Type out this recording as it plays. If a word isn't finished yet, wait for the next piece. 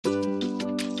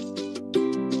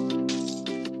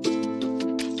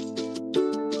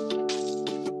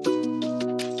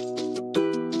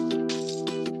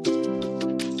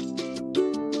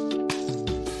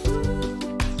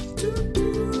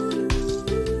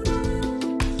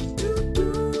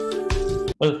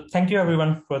Well, thank you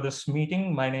everyone for this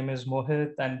meeting. My name is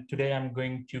Mohit, and today I'm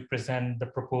going to present the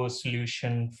proposed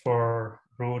solution for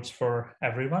Roads for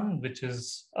Everyone, which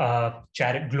is a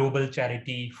global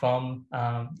charity firm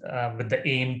with the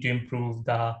aim to improve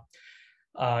the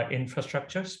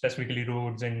infrastructure, specifically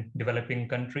roads in developing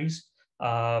countries.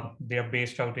 They are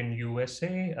based out in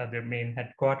USA, their main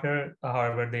headquarters.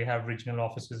 However, they have regional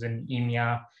offices in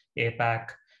EMEA, APAC,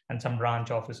 and some branch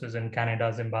offices in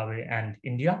Canada, Zimbabwe, and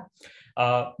India.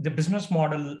 The business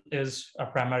model is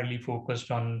primarily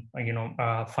focused on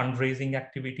fundraising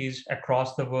activities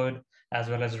across the world, as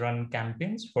well as run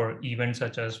campaigns for events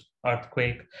such as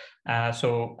earthquake.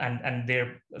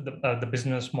 The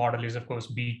business model is of course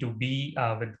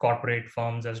B2B with corporate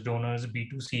firms as donors,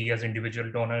 B2C as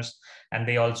individual donors, and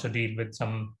they also deal with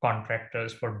some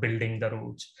contractors for building the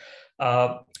roads.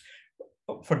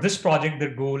 For this project,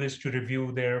 their goal is to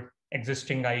review their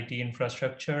existing IT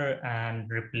infrastructure and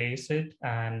replace it.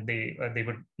 And they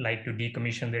would like to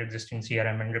decommission their existing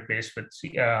CRM and replace with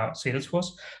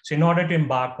Salesforce. So in order to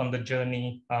embark on the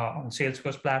journey on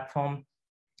Salesforce platform,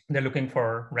 they're looking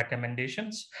for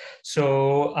recommendations.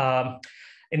 So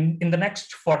in the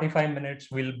next 45 minutes,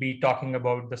 we'll be talking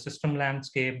about the system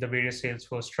landscape, the various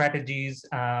Salesforce strategies,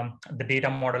 the data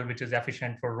model, which is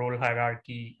efficient for role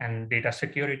hierarchy and data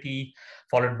security,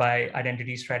 followed by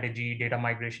identity strategy, data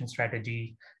migration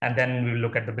strategy, and then we'll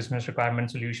look at the business requirement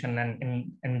solution,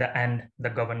 and in the end, the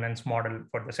governance model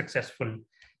for the successful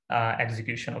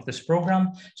execution of this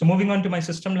program. So moving on to my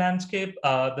system landscape,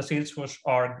 the Salesforce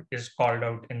org is called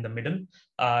out in the middle.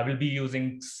 We'll be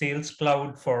using Sales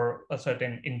Cloud for a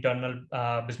certain internal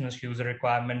business user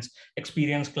requirements,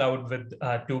 Experience Cloud with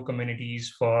two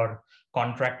communities for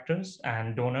contractors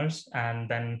and donors. And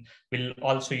then we'll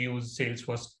also use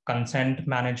Salesforce consent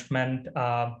management,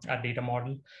 a data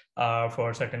model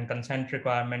for certain consent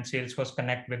requirements. Salesforce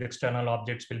Connect with external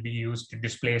objects will be used to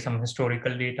display some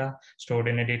historical data stored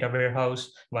in a data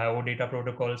warehouse via OData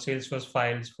protocol, Salesforce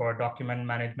files for document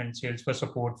management, Salesforce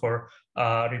support for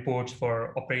reports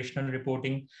for operational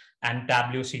reporting, and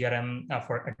Tableau CRM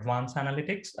for advanced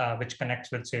analytics, which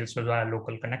connects with Salesforce via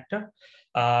local connector.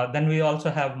 Then we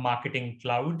also have Marketing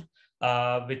Cloud,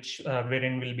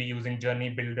 wherein we'll be using Journey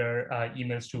Builder,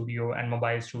 Email Studio, and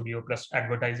Mobile Studio plus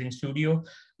Advertising Studio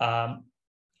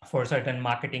for certain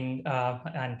marketing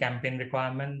and campaign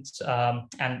requirements.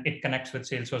 And it connects with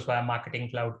Salesforce via Marketing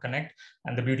Cloud Connect.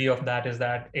 And the beauty of that is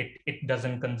that it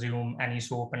doesn't consume any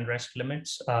SOAP and REST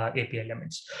limits, API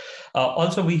limits.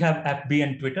 Also, we have FB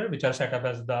and Twitter, which are set up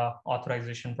as the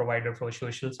authorization provider for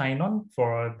social sign-on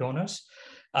for donors.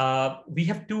 We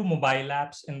have two mobile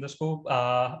apps in the scope,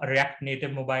 a React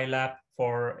Native mobile app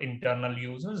for internal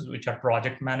users, which are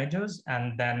project managers,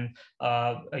 and then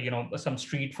some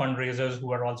street fundraisers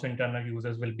who are also internal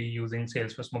users will be using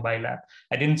Salesforce mobile app.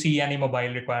 I didn't see any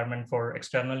mobile requirement for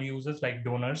external users like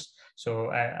donors,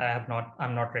 so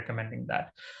I'm not recommending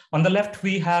that. On the left,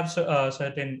 we have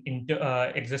certain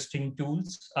existing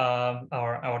tools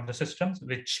or the systems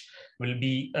which will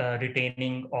be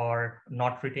retaining or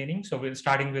not retaining. So we're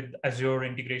starting with Azure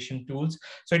integration tools.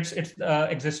 So it's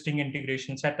existing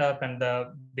integration setup, and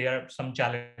there are some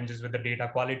challenges with the data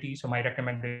quality. So my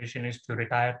recommendation is to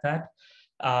retire that.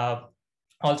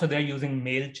 Also, they're using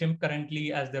MailChimp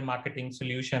currently as their marketing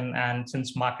solution. And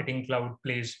since Marketing Cloud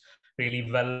plays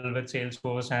really well with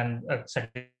Salesforce and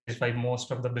satisfy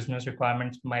most of the business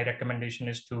requirements, my recommendation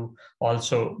is to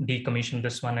also decommission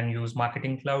this one and use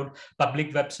Marketing Cloud.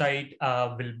 Public website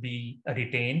will be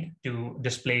retained to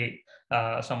display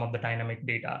some of the dynamic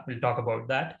data. We'll talk about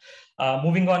that.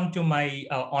 Moving on to my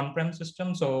on-prem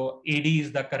system. So AD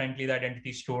is currently the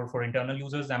identity store for internal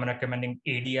users. I'm recommending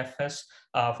ADFS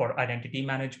for identity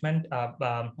management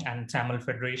and SAML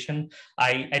federation.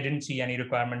 I didn't see any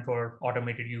requirement for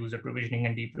automated user provisioning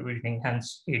and deprovisioning,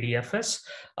 hence ADFS.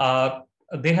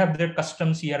 They have their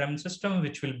custom CRM system,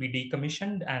 which will be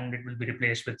decommissioned and it will be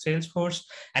replaced with Salesforce.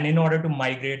 And in order to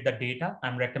migrate the data,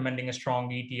 I'm recommending a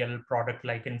strong ETL product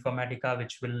like Informatica,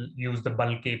 which will use the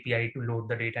bulk API to load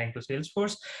the data into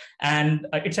Salesforce. And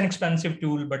it's an expensive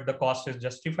tool, but the cost is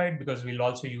justified because we'll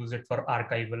also use it for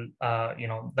archival,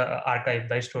 archive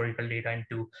the historical data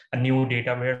into a new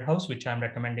data warehouse, which I'm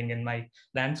recommending in my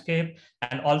landscape.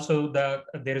 And also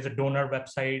there is a donor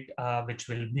website, which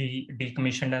will be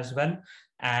decommissioned as well,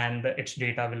 and its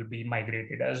data will be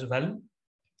migrated as well.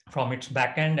 from its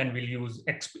backend, and we'll use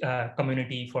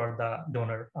community for the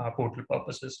donor portal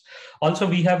purposes. Also,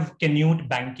 we have Canute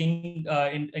banking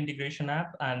integration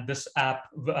app, and this app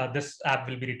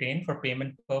will be retained for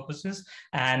payment purposes.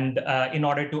 And in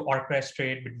order to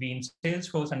orchestrate between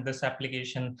Salesforce and this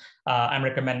application, I'm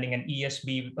recommending an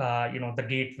ESB, the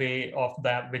gateway of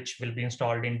that, which will be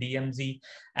installed in DMZ,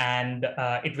 and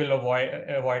it will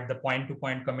avoid the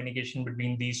point-to-point communication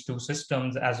between these two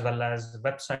systems as well as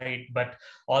website, but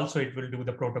also it will do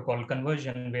the protocol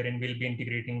conversion, wherein we'll be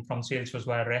integrating from Salesforce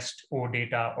via REST,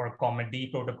 OData, or Comet D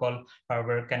protocol.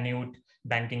 However, Canute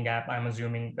banking app, I'm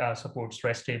assuming, supports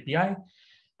REST API.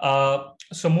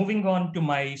 So moving on to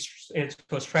my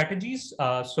Salesforce strategies.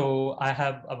 So I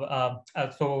have,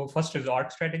 so first is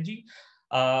org strategy.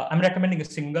 I'm recommending a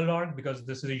single org because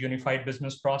this is a unified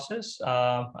business process,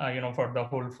 for the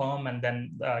whole firm, and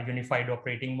then unified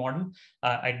operating model.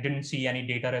 I didn't see any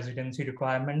data residency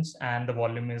requirements, and the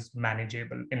volume is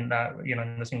manageable in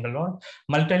the single org.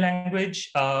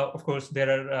 Multi-language, of course,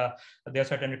 there are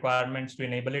certain requirements to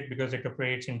enable it because it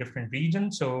operates in different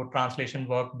regions. So translation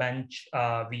workbench,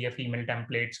 VF email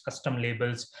templates, custom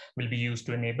labels will be used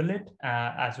to enable it,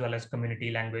 as well as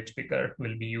community language picker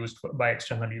will be used by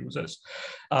external users.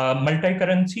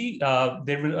 Multi-currency,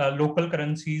 there will local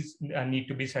currencies need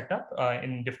to be set up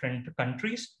in different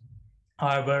countries.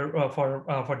 However,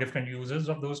 for different users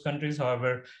of those countries,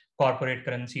 however, corporate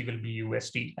currency will be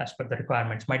USD as per the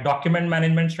requirements. My document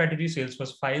management strategy,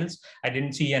 Salesforce files. I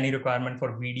didn't see any requirement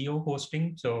for video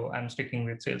hosting, so I'm sticking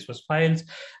with Salesforce files.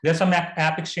 There's some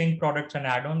app exchange products and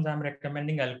add-ons I'm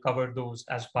recommending. I'll cover those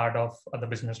as part of the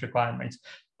business requirements.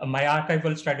 My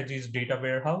archival strategy is data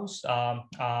warehouse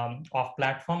off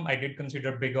platform. I did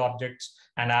consider big objects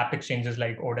and app exchanges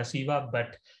like Odasiva,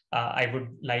 but I would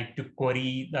like to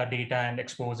query the data and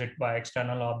expose it by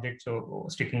external objects, so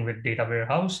sticking with data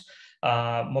warehouse.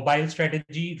 Mobile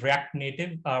strategy, React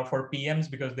Native for PMs,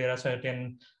 because there are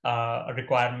certain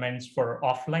requirements for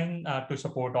offline to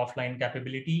support offline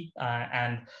capability,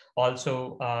 and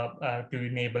also to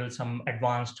enable some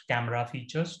advanced camera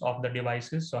features of the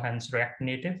devices, so hence React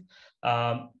Native.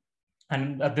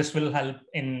 And this will help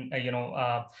in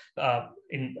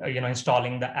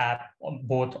installing the app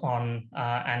both on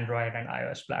Android and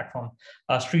iOS platform.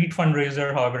 Street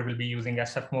Fundraiser, however, will be using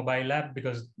SF mobile app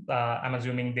because I'm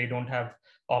assuming they don't have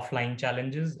offline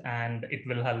challenges, and it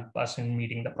will help us in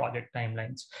meeting the project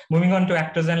timelines. Moving on to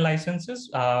actors and licenses.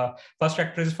 First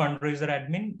actor is fundraiser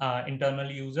admin,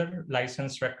 internal user.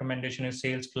 License recommendation is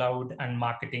Sales Cloud and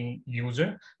marketing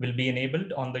user will be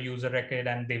enabled on the user record,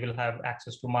 and they will have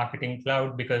access to marketing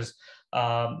cloud because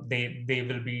they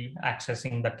will be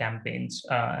accessing the campaigns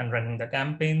and running the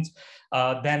campaigns.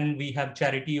 Then we have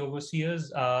charity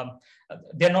overseers.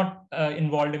 They're not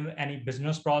involved in any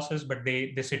business process, but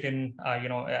they sit in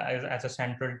as a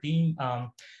central team,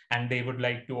 and they would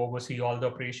like to oversee all the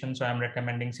operations. So I'm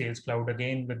recommending Sales Cloud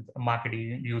again with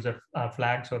marketing user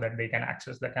flag, so that they can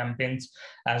access the campaigns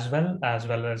as well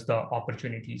as the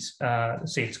opportunities,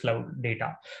 Sales Cloud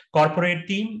data. Corporate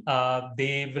team,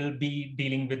 they will be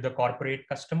dealing with the corporate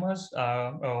customers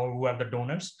who are the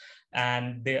donors,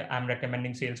 and I'm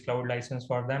recommending Sales Cloud license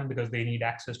for them because they need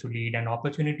access to lead and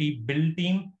opportunity. Build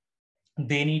team,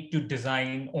 they need to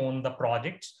design, own the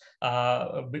projects,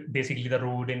 basically the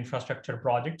road infrastructure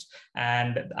projects.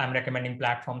 And I'm recommending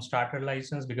platform starter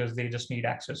license because they just need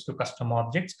access to custom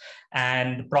objects.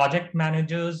 And project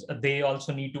managers, they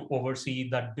also need to oversee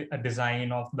the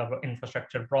design of the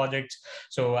infrastructure projects.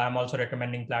 So I'm also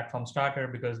recommending platform starter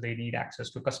because they need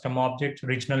access to custom objects.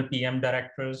 Regional PM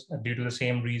directors, due to the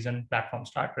same reason, platform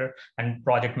starter, and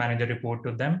project manager report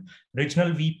to them. Regional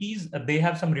VPs, they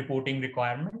have some reporting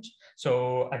requirements.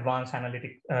 So advanced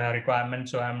analytic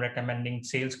requirements. So I'm recommending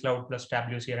Sales Cloud plus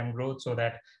WCRM growth so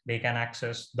that they can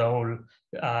access the whole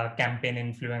campaign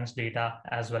influence data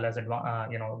as well as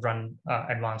run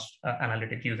advanced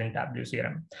analytic using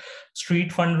WCRM.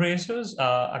 Street fundraisers,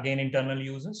 again, internal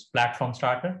users. Platform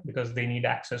starter because they need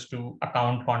access to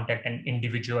account, contact, and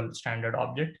individual standard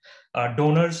object.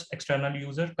 Donors, external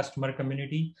user, customer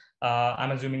community.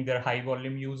 I'm assuming they're high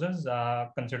volume users,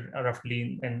 consider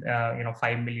roughly in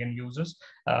 5 million users,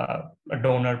 a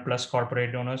donor plus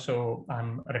corporate donor. So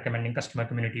I'm recommending customer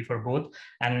community for both.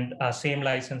 And same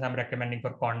license I'm recommending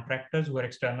for contractors who are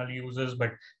external users, but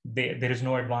there is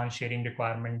no advanced sharing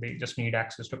requirement. They just need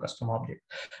access to custom object.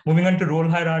 Moving on to role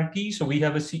hierarchy. So we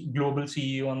have a global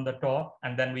CEO on the top,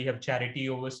 and then we have charity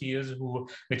overseers,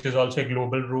 which is also a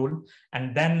global role.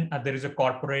 And then there is a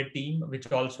corporate team,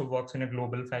 which also works in a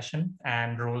global fashion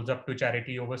and rolls up to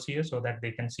charity overseers so that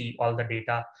they can see all the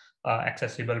data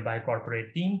accessible by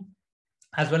corporate team.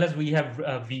 As well as we have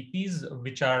VPs,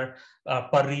 which are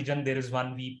per region, there is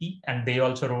one VP, and they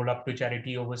also roll up to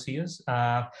charity overseers.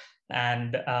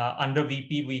 And under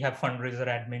VP, we have fundraiser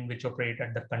admin, which operate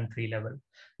at the country level.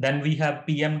 Then we have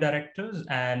PM directors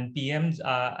and PMs.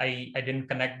 I didn't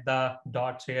connect the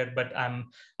dots here, but I'm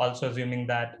also assuming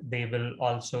that they will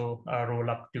also roll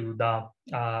up to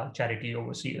the charity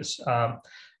overseers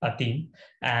team,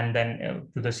 and then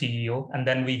to the CEO. And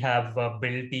then we have a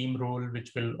build team role,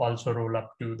 which will also roll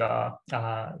up to the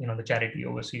the charity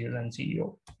overseers and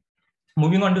CEO.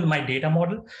 Moving on to my data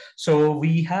model. So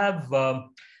we have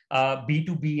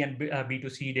B2B and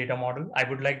B2C data model. I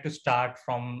would like to start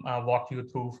from walk you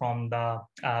through from the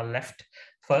left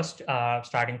first,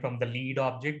 starting from the lead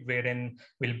object, wherein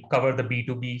we'll cover the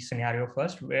B2B scenario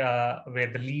first, where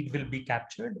the lead will be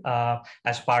captured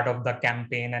as part of the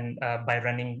campaign and by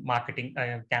running marketing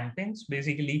campaigns,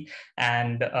 basically,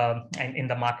 and in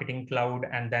the marketing cloud.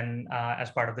 And then as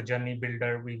part of the journey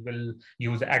builder, we will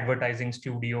use advertising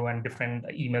studio and different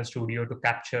email studio to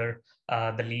capture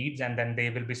the leads, and then they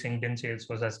will be synced in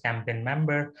Salesforce as campaign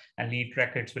member, and lead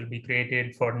records will be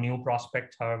created for new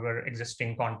prospects. However,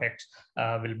 existing contacts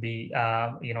will be,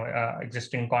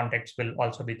 existing contacts will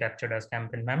also be captured as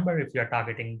campaign member if you are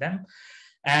targeting them.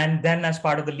 And then as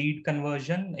part of the lead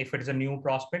conversion, if it is a new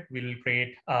prospect, we'll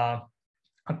create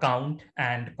account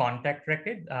and contact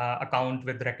record, account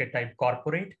with record type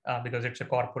corporate, because it's a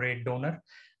corporate donor,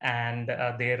 and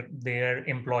their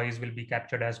employees will be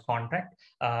captured as contact.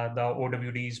 The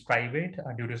OWD is private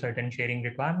due to certain sharing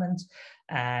requirements.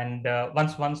 And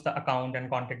once the account and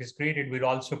contact is created, we'll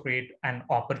also create an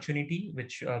opportunity,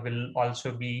 which will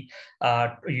also be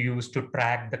used to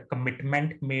track the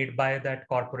commitment made by that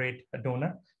corporate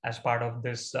donor as part of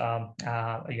this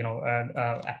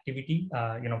activity,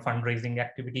 fundraising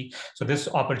activity. So this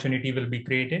opportunity will be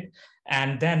created,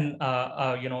 and then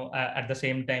at the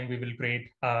same time we will create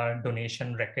a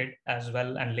donation record as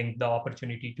well and link the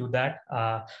opportunity to that,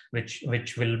 which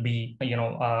will be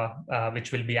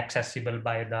accessible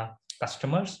by the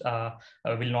customers.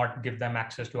 Will not give them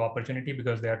access to opportunity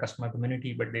because they are customer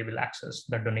community, but they will access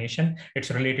the donation.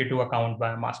 It's related to account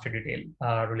by master detail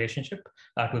relationship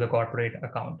to the corporate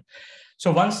account.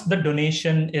 So once the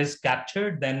donation is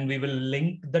captured, then we will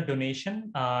link the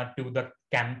donation to the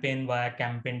campaign via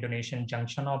campaign donation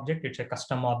junction object. It's a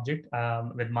custom object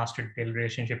with master detail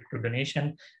relationship to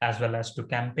donation as well as to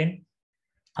campaign.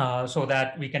 So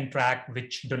that we can track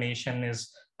which donation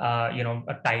is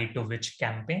tied to which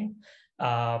campaign.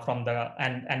 From the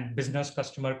and business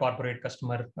customer, corporate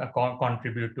customer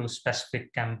contribute to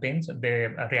specific campaigns.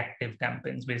 They're reactive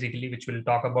campaigns, basically, which we'll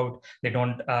talk about. They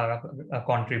don't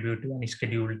contribute to any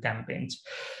scheduled campaigns.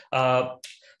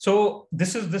 So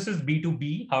this is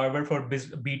B2B. However, for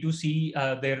B2C,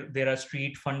 there are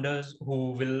street funders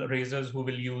raisers who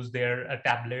will use their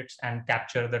tablets and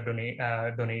capture the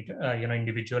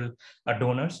individual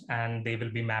donors, and they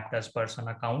will be mapped as person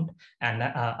account. And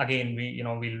again,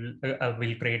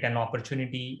 we'll create an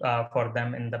opportunity for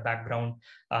them in the background,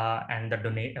 and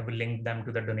we'll link them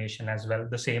to the donation as well.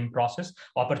 The same process.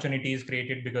 Opportunity is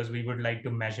created because we would like to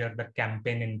measure the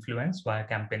campaign influence by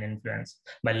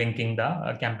linking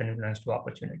the campaign influence to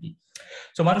opportunity.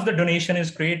 So once the donation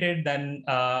is created, then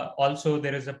also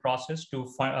there is a process to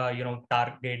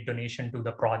target donation to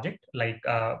the project, like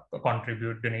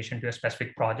contribute donation to a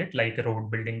specific project, like a road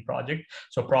building project.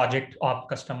 So project of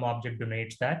custom object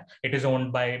donates that. It is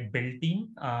owned by build team,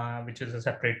 which is a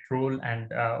separate role, and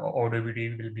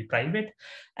OWD will be private.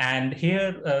 And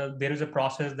here there is a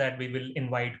process that we will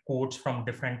invite quotes from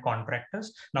different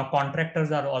contractors. Now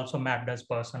contractors are also mapped as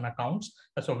person accounts.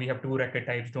 So we have two record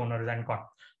types, donors and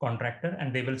contractor,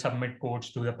 and they will submit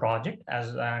codes to the project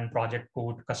and project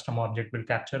code custom object will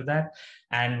capture that.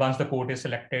 And once the code is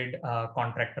selected,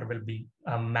 contractor will be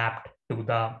mapped to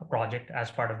the project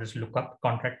as part of this lookup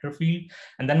contractor field.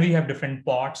 And then we have different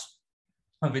pots,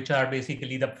 which are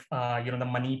basically the the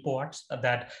money pots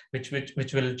that which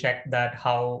will check that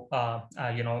how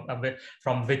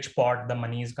from which pot the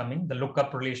money is coming. The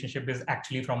lookup relationship is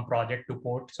actually from project to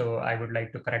port, so I would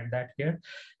like to correct that here.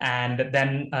 And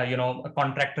then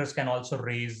contractors can also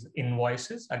raise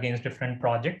invoices against different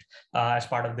projects as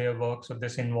part of their work. So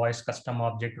this invoice custom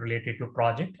object related to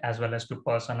project as well as to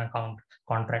person account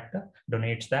contractor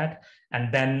donates that,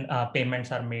 and then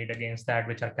payments are made against that,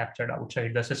 which are captured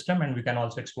outside the system, and we can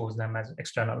also expose them as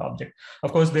external object.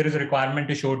 Of course, there is a requirement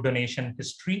to show donation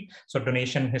history. So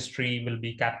donation history will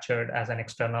be captured as an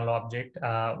external object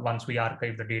once we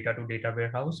archive the data to data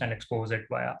warehouse and expose it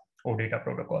via OData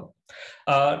protocol.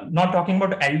 Not talking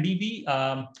about LDB,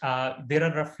 there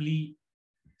are roughly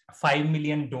 5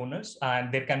 million donors,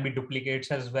 and there can be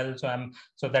duplicates as well.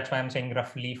 So that's why I'm saying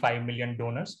roughly 5 million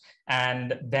donors.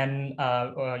 And then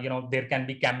there can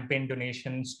be campaign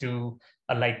donations to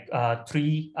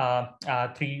three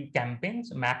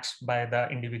campaigns max by the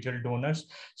individual donors.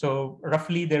 So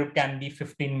roughly there can be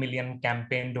 15 million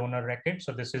campaign donor records.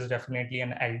 So this is definitely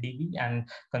an LDV, and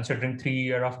considering 3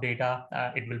 years of data,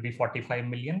 it will be 45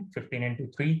 million, 15 into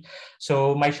 3.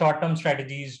 So my short-term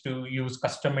strategy is to use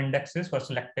custom indexes for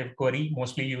selective query,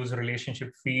 mostly use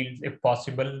relationship fields if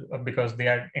possible, because they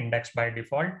are indexed by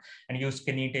default, and use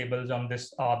skinny tables on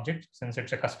this object since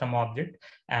it's a custom object,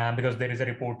 because there is a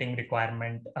reporting requirement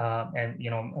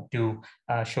to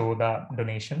show the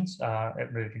donations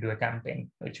related to a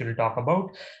campaign, which we'll talk about.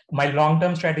 My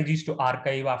long-term strategy is to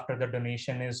archive after the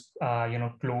donation is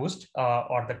closed,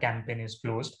 or the campaign is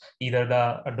closed. Either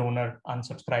the donor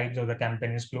unsubscribes or the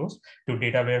campaign is closed, to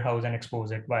data warehouse and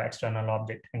expose it by external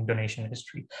object in donation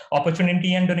history.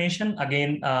 Opportunity and donation,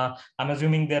 again, I'm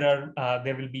assuming there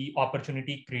will be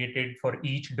opportunity created for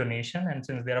each donation, and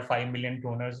since there are 5 million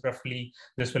donors, roughly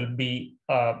this will be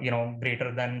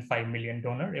greater than 5 million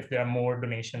donor if there are more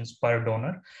donations per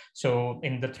donor. So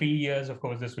in the 3 years, of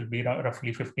course, this will be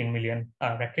roughly 15 million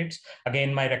records.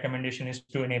 Again, my recommendation is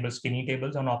to enable skinny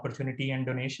tables on opportunity and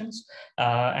donations,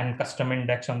 and custom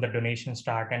index on the donation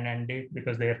start and end date,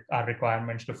 because there are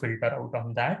requirements to filter out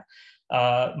on that.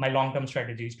 My long-term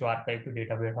strategy is to archive to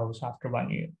data warehouse after 1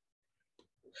 year.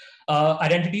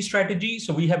 Identity strategy.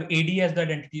 So we have AD as the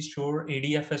identity store.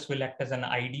 ADFS will act as an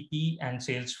IDP, and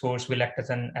Salesforce will act as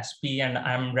an SP. And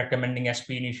I'm recommending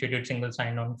SP initiated single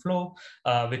sign-on flow,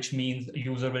 which means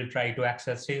user will try to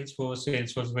access Salesforce.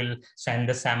 Salesforce will send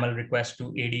a SAML request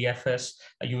to ADFS.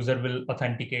 A user will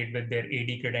authenticate with their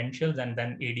AD credentials, and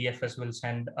then ADFS will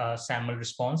send a SAML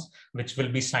response, which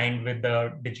will be signed with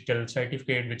the digital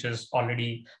certificate, which is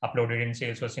already uploaded in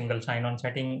Salesforce single sign-on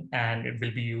setting, and it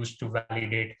will be used to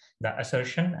validate the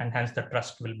assertion, and hence the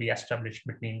trust will be established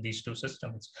between these two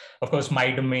systems. Of course, my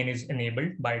domain is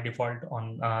enabled by default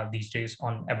on these days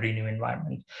on every new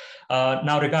environment.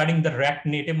 Now, regarding the React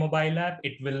Native mobile app,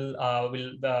 it will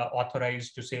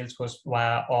authorize to Salesforce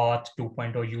via auth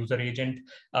 2.0 user agent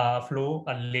flow,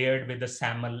 layered with the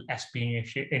SAML SP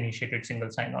initiated single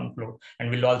sign-on flow,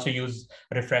 and we'll also use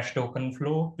refresh token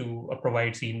flow to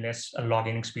provide seamless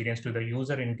login experience to the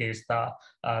user in case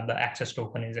the access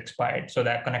token is expired. So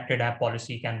that connected app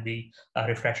policy can be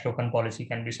refresh token policy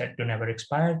can be set to never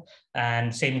expire,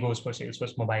 and same goes for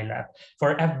Salesforce mobile app.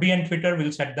 For FB and Twitter,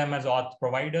 we'll set them as auth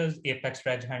providers. Apex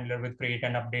reg handler with create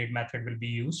and update method will be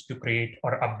used to create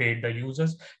or update the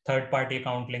users. Third-party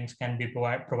account links can be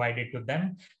provided to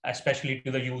them, especially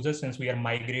to the users, since we are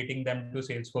migrating them to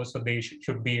Salesforce. So they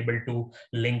should be able to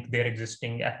link their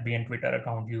existing FB and Twitter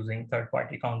account using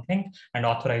third-party account link, and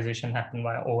authorization happen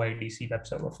via OIDC web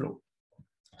server flow.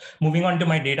 Moving on to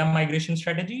my data migration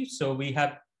strategy. So we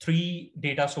have 3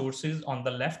 data sources on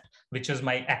the left, which is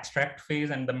my extract phase,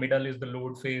 and the middle is the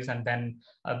load phase, and then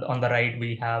on the right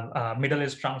we have middle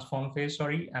is transform phase,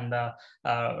 sorry, and the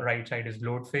right side is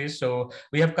load phase. So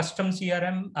we have custom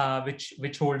CRM,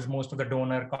 which holds most of the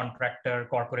donor, contractor,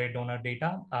 corporate donor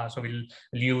data. So we'll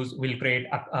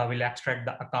extract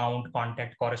the account,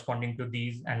 contact corresponding to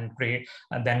these, and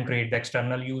then create the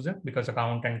external user, because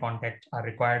account and contact are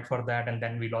required for that, and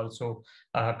then we'll also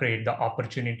create the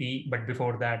opportunity. But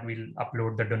before that, we'll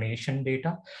upload the donation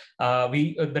data.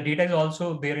 The data is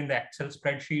also there in the Excel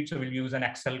spreadsheet, so we'll use an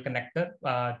Excel connector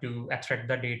to extract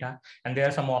the data. And there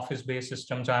are some Office-based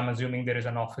systems, so I'm assuming there is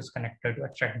an Office connector to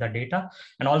extract the data.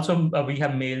 And also we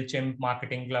have MailChimp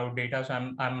Marketing Cloud data, so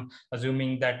I'm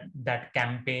assuming that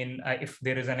campaign, if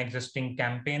there is an existing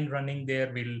campaign running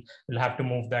there, we'll have to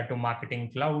move that to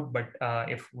Marketing Cloud. But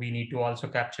if we need to also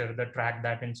track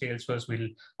that in Salesforce, we'll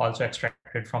also extract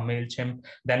it from MailChimp.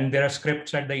 Then there are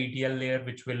scripts at the ETL layer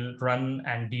which will run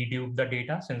and dedupe the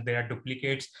data, since they are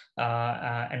duplicates,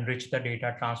 enrich the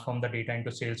data, transform the data into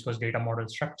Salesforce data model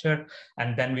structure,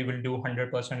 and then we will do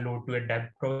 100% load to a dev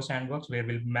pro sandbox, where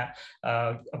we'll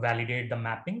validate the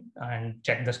mapping and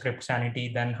check the script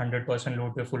sanity, then 100%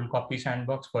 load to a full copy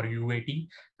sandbox for UAT,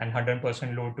 and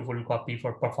 100% load to full copy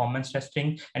for performance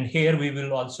testing. And here we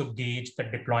will also gauge the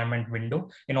deployment window.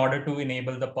 In order to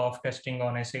enable the perf testing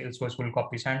on a Salesforce full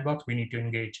copy sandbox, we need to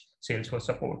engage Salesforce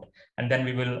support. And then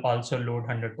we will also load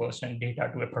 100%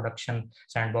 data to a production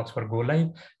sandbox for go live.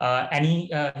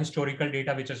 Any historical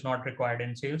data which is not required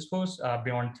in Salesforce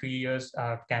beyond 3 years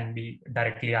can be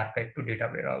directly archived to data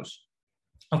warehouse.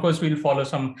 Of course, we'll follow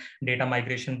some data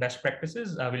migration best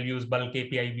practices. We'll use bulk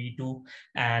API v2,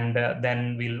 and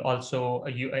then we'll also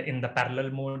in the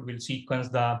parallel mode we'll sequence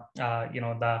the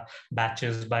the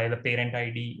batches by the parent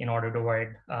ID in order to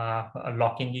avoid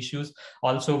locking issues.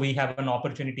 Also, we have an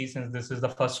opportunity, since this is the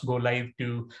first go live,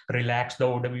 to relax the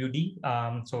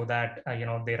OWD so that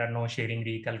there are no sharing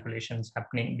recalculations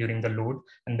happening during the load,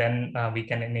 and then we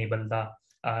can enable the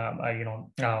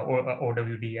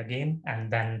OWD again,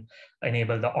 and then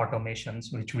enable the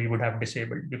automations, which we would have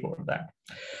disabled before that.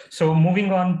 So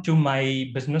moving on to my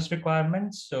business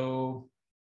requirements. So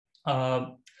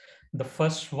the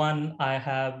first one I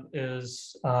have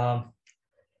is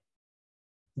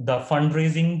the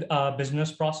fundraising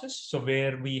business process. So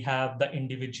where we have the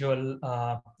individual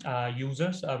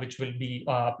users, which will be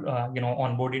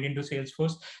onboarded into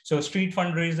Salesforce. So street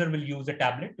fundraiser will use a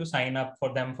tablet to sign up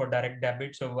for them for direct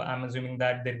debit. So I'm assuming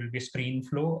that there will be screen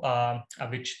flow,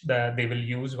 which they will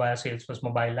use via Salesforce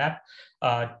mobile app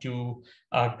to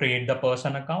create the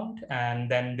person account. And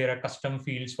then there are custom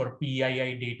fields for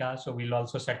PII data. So we'll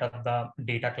also set up the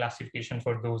data classification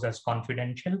for those as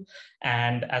confidential.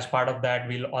 And as part of that,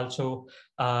 we'll also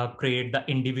create the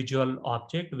individual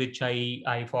object, which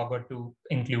I forgot to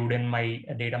include in my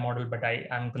data model, but I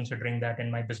am considering that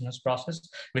in my business process,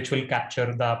 which will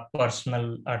capture the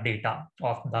personal data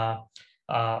of the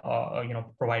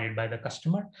provided by the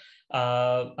customer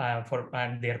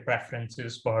and their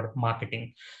preferences for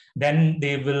marketing. Then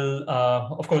they will,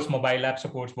 of course, mobile app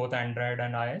supports both Android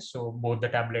and iOS, so both the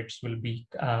tablets will be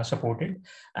supported.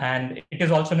 And it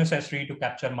is also necessary to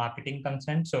capture marketing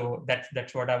consent. So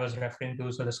that's what I was referring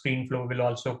to. So the screen flow will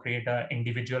also create an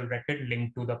individual record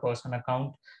linked to the person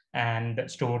account and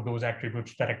store those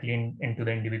attributes directly into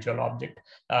the individual object.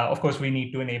 Of course, we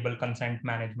need to enable consent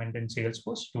management in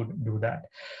Salesforce to do that.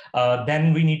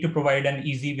 Then we need to provide an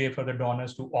easy way for the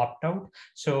donors to opt out.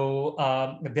 So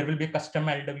there will be a custom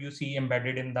LWC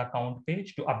embedded in the account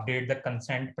page to update the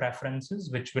consent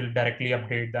preferences, which will directly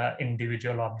update the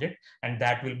individual object. And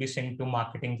that will be synced to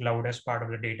Marketing Cloud as part of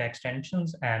the data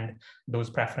extensions. And those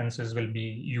preferences will be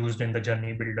used in the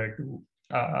journey builder to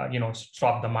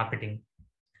stop the marketing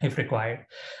if required.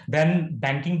 Then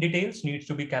banking details needs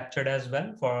to be captured as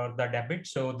well for the debit.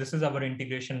 So this is our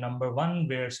integration number one,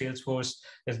 where Salesforce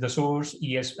is the source,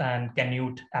 and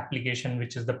Canute application,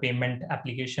 which is the payment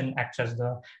application, acts as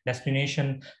the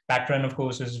destination. Pattern, of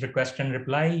course, is request and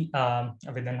reply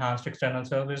with enhanced external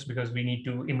service, because we need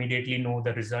to immediately know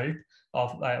the result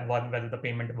of whether the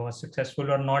payment was successful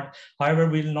or not. However,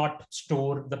 we'll not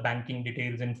store the banking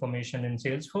details information in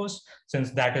Salesforce,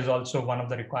 since that is also one of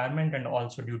the requirement, and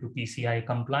also due to PCI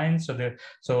compliance. So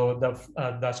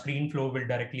the screen flow will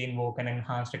directly invoke an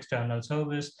enhanced external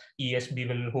service. ESB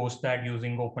will host that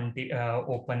using Open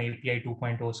API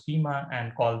 2.0 schema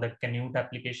and call the Canute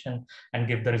application and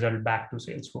give the result back to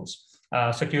Salesforce.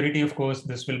 Security, of course,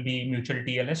 this will be mutual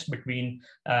TLS between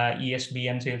ESB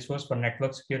and Salesforce for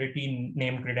network security.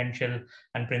 Name, credential,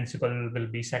 and principal will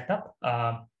be set up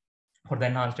for the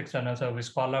enhanced external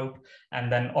service callout.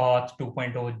 And then auth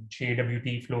 2.0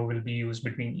 JWT flow will be used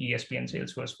between ESB and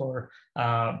Salesforce for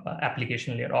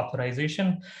application layer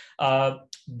authorization.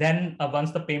 Then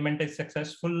once the payment is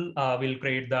successful, we'll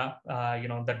create the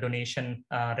the donation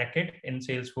record in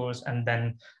Salesforce, and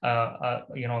then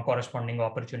corresponding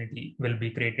opportunity will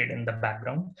be created in the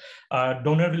background.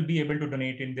 Donor will be able to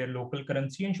donate in their local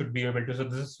currency and should be able to. So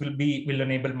this will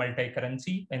enable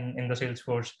multi-currency in the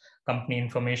Salesforce company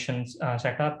information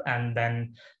setup, and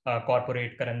then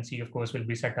corporate currency, of course, will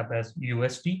be set up as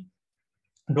USD.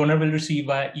 Donor will receive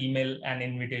via email an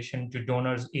invitation to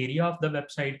donors area of the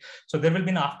website. So there will be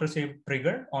an after save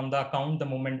trigger on the account the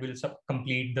moment we'll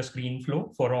complete the screen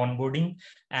flow for onboarding,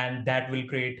 and that will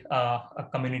create a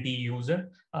community user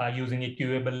using a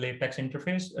queuable Apex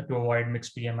interface to avoid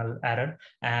mixed PML error.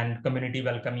 And community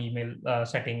welcome email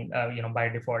setting, by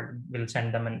default, will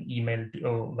send them an email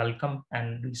to welcome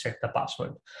and reset the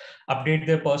password. Update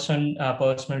their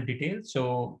personal details.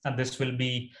 So this will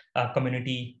be a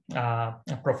community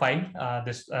profile.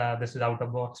 This is out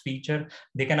of box feature.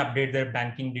 They can update their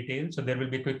banking details. So there will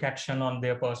be a quick action on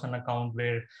their person account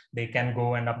where they can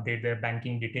go and update their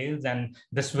banking details. And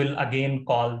this will again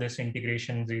call this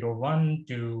integration 01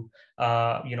 to,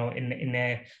 but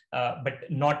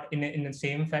not in the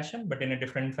same fashion, but in a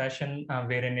different fashion,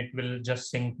 wherein it will just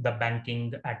sync the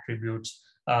banking attributes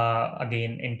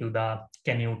again into the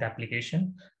Canute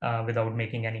application without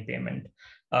making any payment.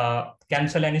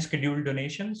 Cancel any scheduled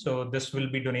donation. So this will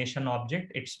be donation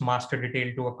object. It's master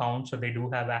detail to account, so they do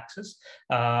have access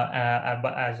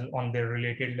as on their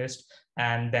related list.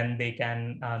 And then they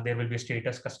can there will be a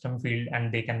status custom field,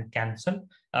 and they can cancel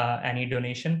any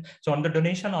donation. So on the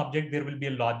donation object, there will be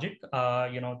a logic,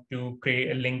 to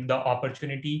link the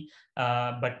opportunity,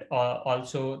 but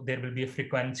also there will be a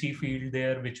frequency field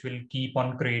there, which will keep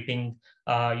on creating,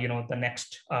 the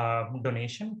next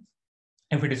donation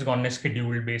if it is on a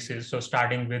scheduled basis. So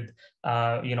starting with,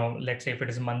 let's say if it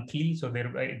is monthly, so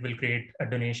there it will create a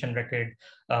donation record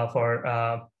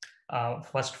for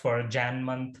first for Jan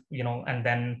month, and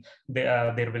then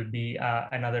there will be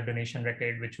another donation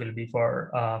record which will be for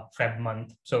Feb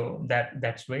month. So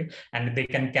that's way, and they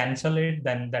can cancel it,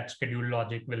 then that schedule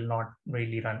logic will not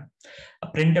really run.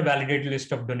 Print a validated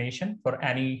list of donation for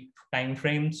any time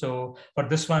frame. So for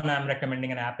this one, I'm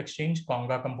recommending an app exchange,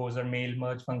 Conga Composer mail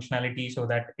merge functionality, so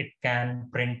that it can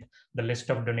print the list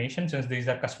of donations. Since these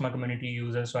are customer community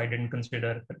users, so I didn't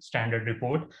consider standard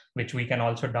report, which we can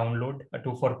also download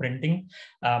for printing.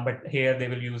 But here they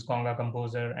will use Conga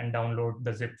Composer and download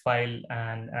the zip file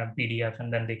and PDF,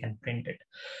 and then they can print it.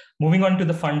 Moving on to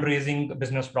the fundraising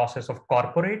business process of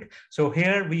corporate. So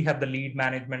here we have the lead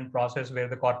management process where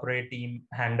the corporate team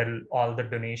handle all the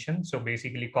donations. So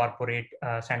basically corporate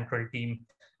central team,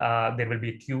 there will be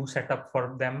a queue set up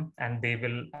for them, and they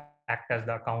will act as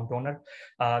the account owner.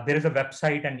 There is a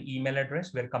website and email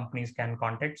address where companies can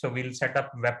contact. So we'll set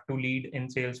up Web2Lead in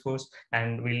Salesforce,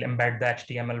 and we'll embed the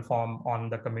HTML form on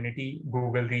the community.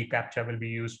 Google reCAPTCHA will be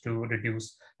used to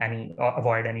reduce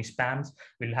avoid any spams.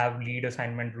 We'll have lead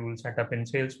assignment rules set up in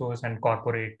Salesforce and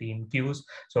corporate team queues.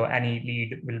 So any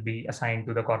lead will be assigned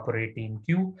to the corporate team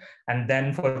queue. And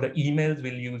then for the emails,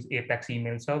 we'll use Apex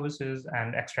email services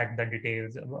and extract the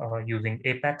details using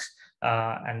Apex,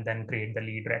 and then create the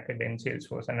lead record in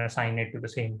Salesforce and assign it to the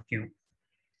same queue.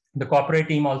 The corporate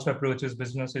team also approaches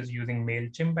businesses using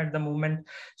MailChimp at the moment.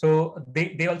 So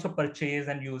they also purchase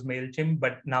and use MailChimp,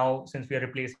 but now since we are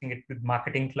replacing it with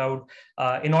Marketing Cloud,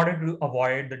 in order to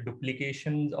avoid the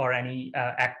duplications or any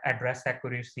address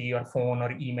accuracy or phone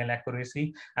or email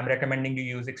accuracy, I'm recommending you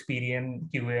use Experian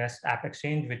QAS App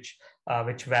Exchange, which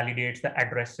validates the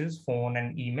addresses, phone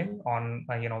and email on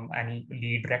any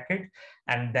lead record.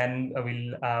 And then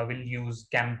we'll use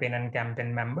Campaign and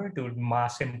Campaign Member to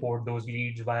mass import those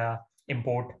leads via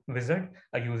import wizard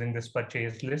using this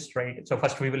purchase list, right? So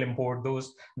first we will import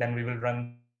those, then we will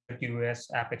run the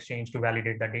QoS App Exchange to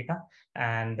validate the data,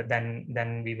 and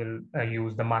then we will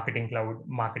use the Marketing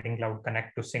Cloud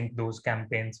Connect to sync those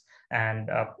campaigns and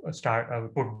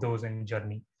put those in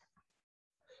Journey.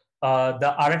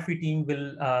 The RFP team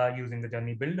will, using the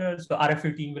Journey Builder, so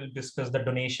RFP team will discuss the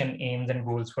donation aims and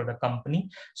goals for the company.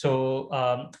 So,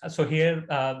 here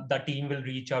the team will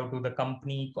reach out to the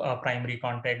company primary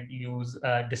contact,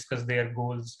 discuss their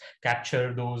goals,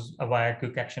 capture those via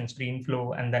quick action screen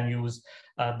flow, and then use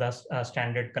the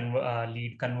standard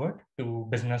lead convert to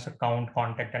business account,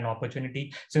 contact, and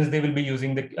opportunity. Since they will be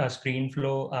using the screen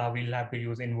flow, we'll have to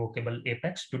use invocable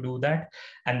Apex to do that.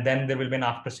 And then there will be an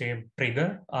after save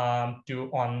trigger on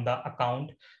the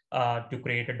account to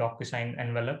create a DocuSign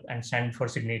envelope and send for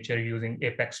signature using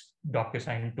Apex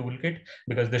DocuSign toolkit,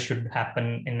 because this should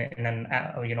happen in an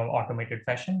automated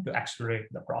fashion to accelerate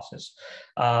the process.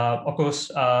 Of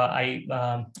course,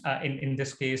 in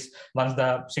this case, once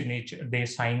the signature, they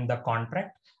sign the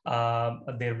contract,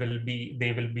 they will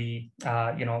be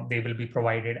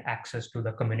provided access to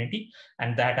the community,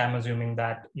 and that I'm assuming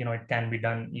that it can be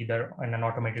done either in an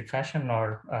automated fashion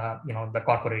or the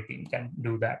corporate team can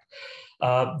do that.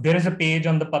 There is a page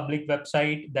on the public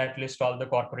website that lists all the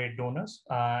corporate donors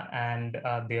and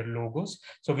their logos.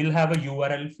 So we'll have a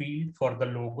URL field for the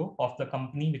logo of the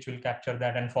company, which will capture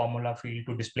that, and formula field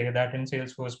to display that in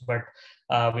Salesforce. But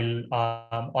we'll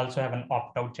also have an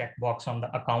opt-out checkbox on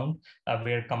the account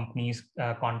where companies'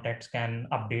 contacts can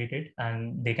update it,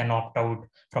 and they can opt out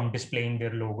from displaying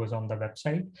their logos on the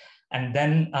website. And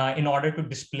then in order to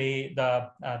display the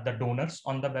donors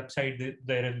on the website,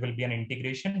 there will be an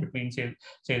integration between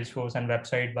Salesforce and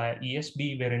website via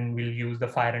ESB, wherein we'll use the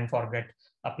fire and forget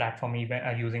a platform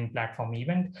event using platform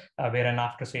event, where an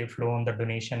after save flow on the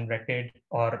donation record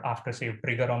or after save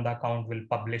trigger on the account will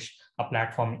publish a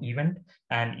platform event,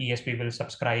 and ESP will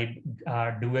subscribe,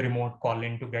 do a remote call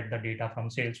in to get the data from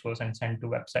Salesforce and send to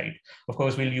website. Of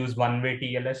course, we'll use one-way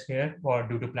TLS here or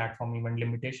due to platform event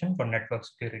limitation for network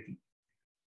security.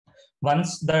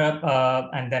 Once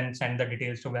and then send the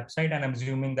details to website, and I'm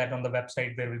assuming that on the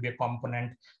website there will be a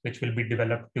component which will be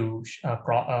developed to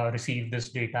receive this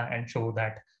data and show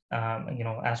that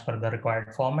as per the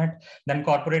required format. Then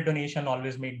corporate donation,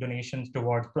 always make donations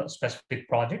towards specific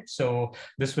projects. So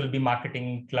this will be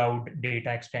Marketing Cloud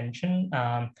data extension.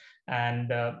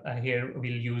 And here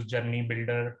we'll use Journey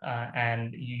Builder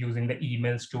and using the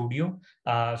email studio.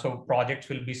 So projects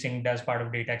will be synced as part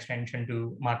of data extension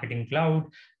to Marketing Cloud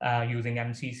using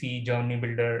MCC. Journey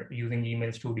Builder using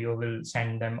email studio will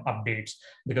send them updates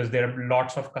because there are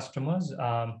lots of customers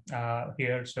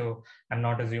here. So I'm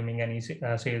not assuming any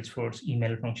Salesforce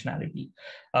email functionality.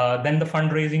 Then the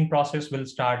fundraising process will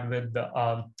start with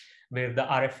the where the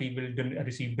RFE will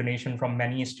receive donation from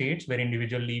many states where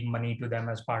individuals leave money to them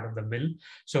as part of the bill.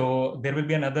 So there will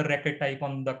be another record type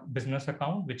on the business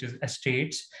account, which is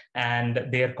estates, and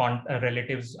their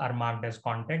relatives are marked as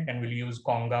contact, and we'll use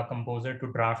Conga Composer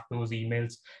to draft those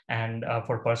emails and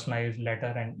for personalized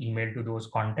letter and email to those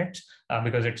contacts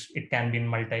because it can be in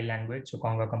multi-language. So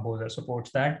Conga Composer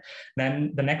supports that.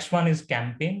 Then the next one is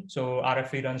campaign. So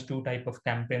RFA runs two types of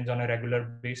campaigns on a regular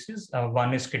basis.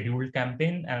 One is scheduled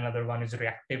campaign and another one is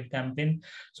reactive campaign.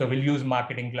 So we'll use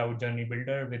Marketing Cloud Journey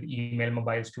Builder with Email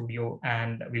Mobile Studio,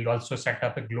 and we'll also set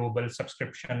up a global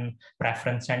subscription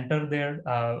preference center there,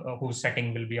 whose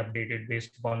setting will be updated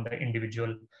based upon the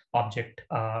individual object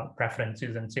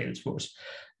preferences in Salesforce.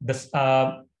 This,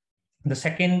 the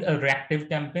second, reactive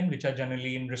campaign, which are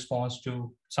generally in response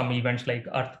to some events like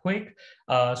earthquake.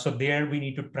 So there we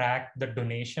need to track the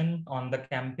donation on the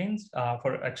campaigns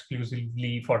for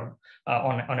exclusively for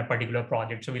on a particular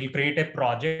project. So we'll create a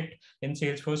project in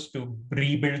Salesforce to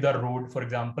rebuild the road, for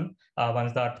example,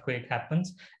 once the earthquake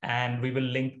happens, and we will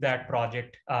link that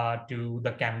project to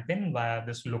the campaign via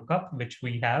this lookup, which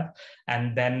we have,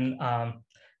 and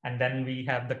then we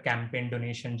have the campaign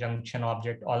donation junction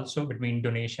object also between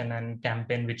donation and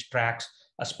campaign, which tracks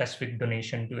a specific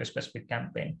donation to a specific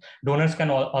campaign. Donors can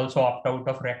also opt out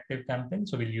of reactive campaign.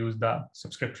 So we'll use the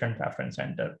subscription preference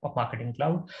center of Marketing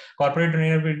Cloud. Corporate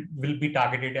donor will be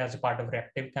targeted as a part of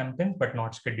reactive campaign, but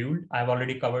not scheduled. I've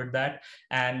already covered that.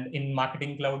 And in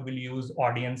Marketing Cloud, we'll use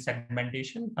audience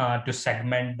segmentation to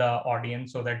segment the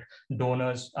audience so that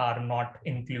donors are not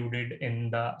included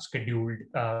in the scheduled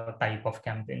type of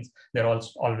campaigns. They're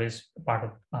also always part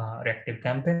of reactive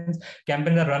campaigns.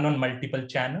 Campaigns are run on multiple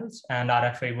channels, and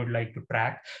RFA would like to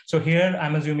track. So here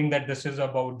I'm assuming that this is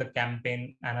about the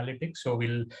campaign analytics. So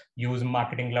we'll use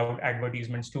Marketing Cloud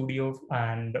Advertisement Studio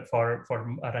and for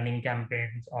running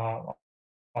campaigns on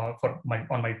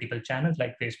multiple channels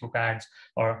like Facebook ads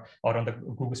or on the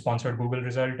Google sponsored Google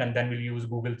result. And then we'll use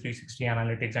Google 360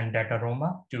 Analytics and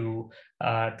Dataroma to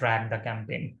track the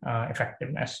campaign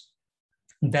effectiveness.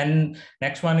 Then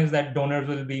next one is that donors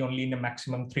will be only in a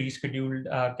maximum 3 scheduled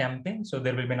campaigns. So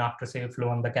there will be an after sale flow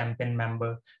on the campaign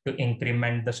member to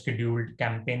increment the scheduled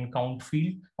campaign count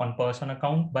field on person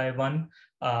account by 1.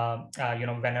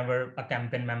 Whenever a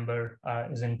campaign member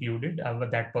is included,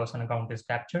 that person account is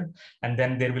captured. And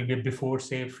then there will be a before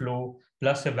sale flow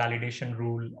plus a validation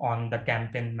rule on the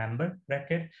campaign member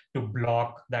record to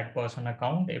block that person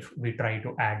account if we try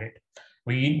to add it.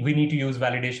 We need to use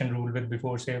validation rule with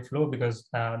before save flow because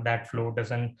that flow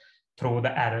doesn't throw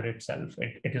the error itself.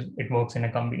 It works in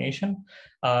a combination.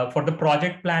 For the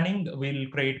project planning, we'll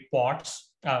create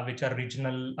pots, which are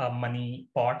regional money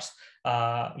pots.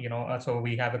 So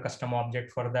we have a custom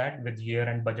object for that with year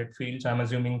and budget fields. So I'm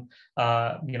assuming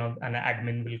an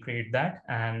admin will create that,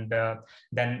 and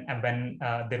then when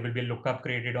there will be a lookup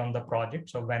created on the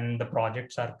project. So when the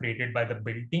projects are created by the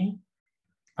build team,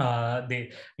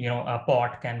 a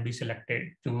pot can be selected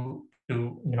to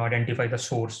identify the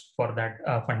source for that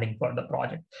funding for the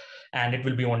project, and it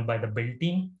will be owned by the build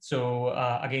team. So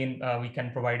again, we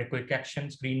can provide a quick action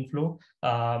screen flow,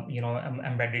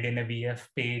 embedded in a VF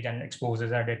page and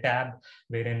exposes at a tab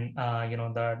wherein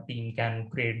the team can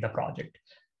create the project.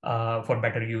 For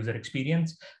better user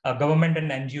experience. Government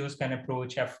and NGOs can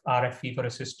approach RFE for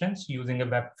assistance using a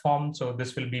web form. So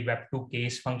this will be Web2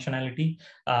 case functionality.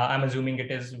 I'm assuming it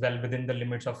is well within the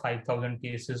limits of 5,000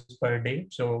 cases per day.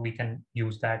 So we can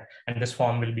use that. And this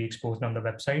form will be exposed on the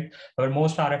website. But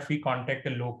most RFE contact a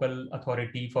local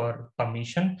authority for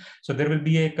permission. So there will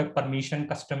be a permission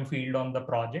custom field on the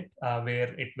project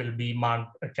where it will be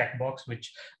marked a checkbox,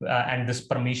 and this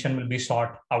permission will be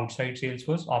sought outside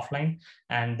Salesforce offline.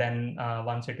 And then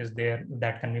once it is there,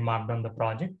 that can be marked on the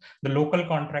project. The local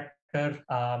contractor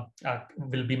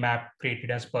will be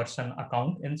created as person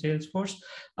account in Salesforce,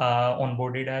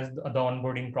 onboarded as the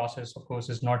onboarding process, of course,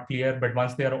 is not clear, but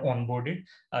once they are onboarded,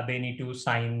 they need to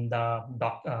sign the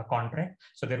contract.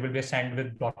 So there will be a send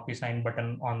with DocuSign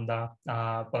button on the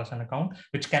person account,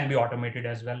 which can be automated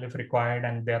as well if required,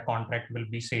 and their contract will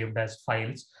be saved as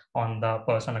files on the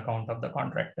person account of the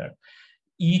contractor.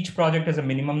 Each project has a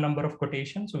minimum number of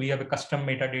quotations. So we have a custom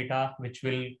metadata, which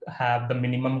will have the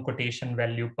minimum quotation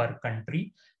value per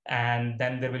country. And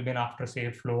then there will be an after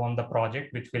save flow on the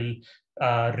project, which will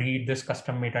read this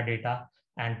custom metadata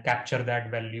and capture that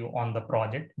value on the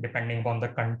project, depending upon the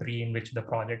country in which the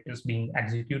project is being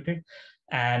executed.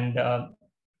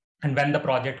 And when the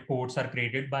project codes are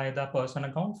created by the person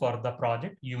account for the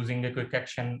project using a quick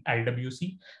action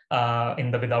LWC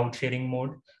in the without sharing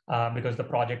mode, because the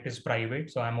project is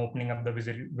private. So I'm opening up the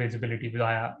visibility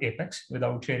via Apex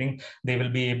without sharing. They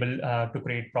will be able to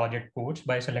create project codes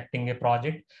by selecting a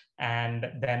project. And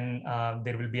then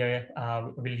there will be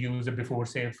we'll use a before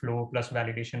save flow plus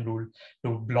validation rule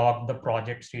to block the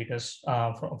project status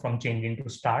from changing to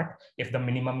start if the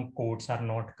minimum codes are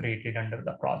not created under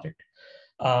the project.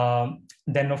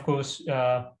 Then, of course,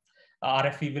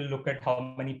 RFE will look at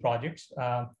how many projects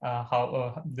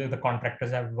how the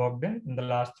contractors have worked in the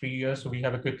last 3 years. So we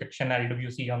have a quick action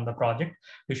LWC on the project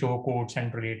to show codes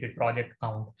and related project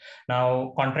count.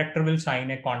 Now, contractor will sign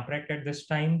a contract at this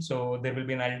time. So there will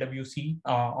be an LWC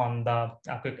on the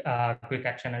quick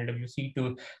action LWC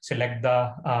to select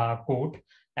the code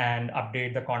and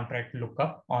update the contract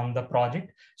lookup on the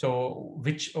project. So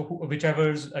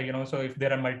whichever's, so if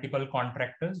there are multiple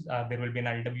contractors, there will be an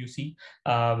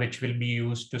LWC, which will be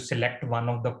used to select one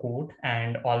of the code,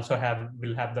 and also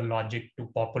will have the logic to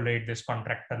populate this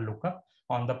contractor lookup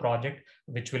on the project,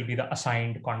 which will be the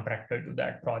assigned contractor to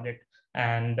that project.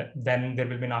 And then there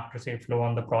will be an after save flow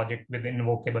on the project with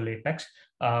invocable Apex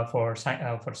for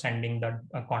sending the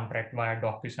contract via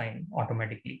DocuSign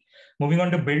automatically. Moving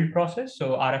on to build process.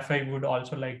 So RFI would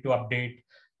also like to update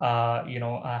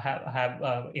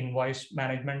have invoice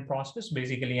management process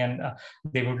basically, and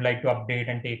they would like to update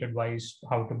and take advice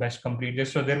how to best complete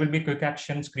this. So there will be quick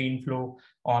action screen flow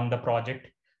on the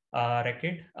project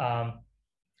record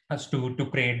as to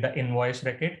create the invoice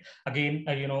record. Again,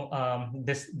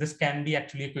 this can be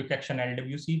actually a quick action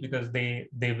LWC because they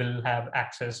will have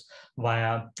access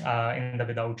via in the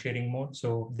without sharing mode,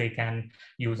 so they can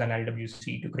use an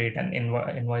LWC to create an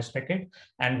invoice record.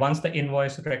 And once the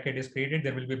invoice record is created,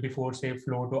 there will be before save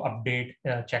flow to update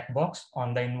checkbox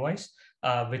on the invoice,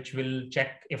 which will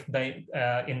check if the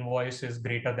invoice is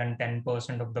greater than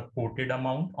 10% of the quoted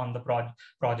amount on the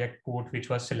project quote which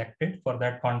was selected for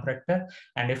that contractor.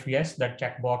 And if yes, that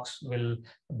checkbox will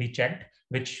be checked,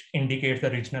 which indicates the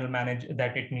regional manager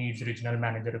that it needs regional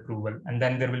manager approval. And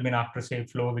then there will be an after save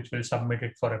flow which will submit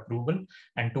it for approval,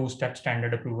 and two-step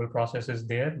standard approval process is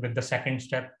there, with the second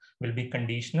step will be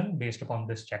conditional based upon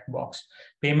this checkbox.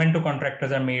 Payment to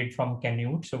contractors are made from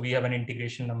Canute. So we have an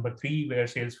integration number 3 where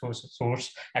Salesforce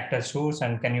source act as source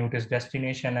and Canute is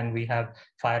destination, and we have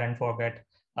fire and forget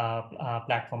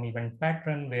platform event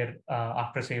pattern where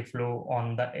after save flow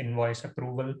on the invoice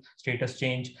approval status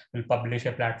change will publish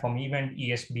a platform event.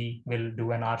 ESB will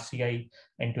do an RCI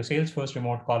into Salesforce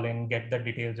remote calling, get the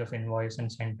details of invoice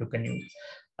and send to Canute.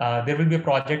 There will be a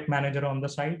project manager on the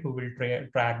site who will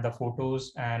track the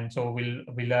photos, and so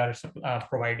we are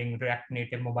providing React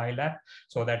Native mobile app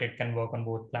so that it can work on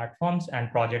both platforms, and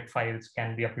project files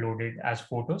can be uploaded as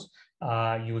photos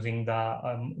using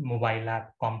the mobile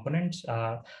app components,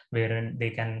 wherein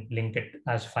they can link it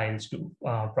as files to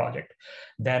project.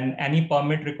 Then any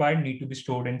permit required need to be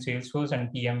stored in Salesforce,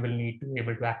 and PM will need to be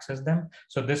able to access them.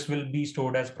 So this will be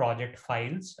stored as project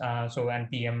files. And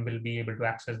PM will be able to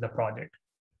access the project.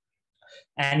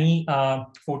 Any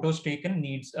photos taken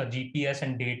needs a GPS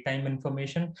and date time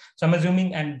information. So I'm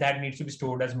assuming, and that needs to be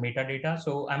stored as metadata.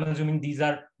 So I'm assuming these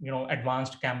are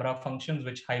advanced camera functions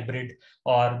which hybrid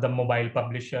or the mobile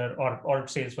publisher or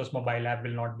Salesforce mobile app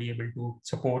will not be able to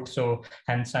support. So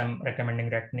hence I'm recommending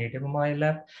React Native mobile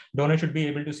app. Donor should be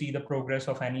able to see the progress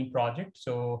of any project.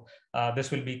 So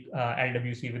this will be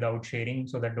LWC without sharing,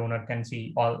 so that donor can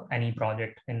see any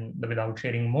project in the without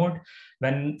sharing mode.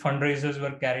 When fundraisers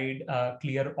were carried,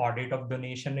 clear audit of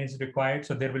donation is required.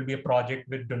 So there will be a project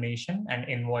with donation and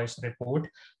invoice report,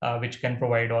 which can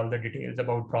provide all the details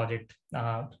about project,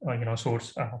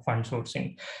 source, fund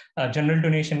sourcing. General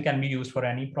donation can be used for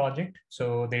any project.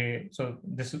 So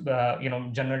this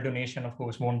general donation, of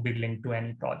course, won't be linked to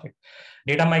any project.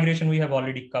 Data migration we have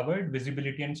already covered.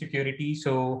 Visibility and security.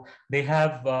 So they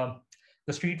have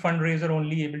the street fundraiser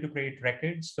only able to create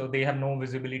records, so they have no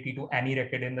visibility to any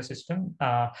record in the system.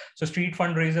 So street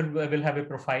fundraiser will have a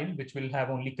profile which will have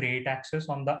only create access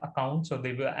on the account, so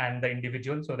they will, and the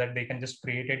individual, so that they can just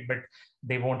create it, but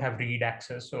they won't have read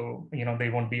access. So they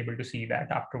won't be able to see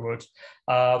that afterwards.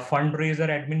 Fundraiser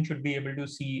admin should be able to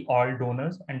see all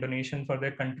donors and donation for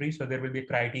their country. So there will be a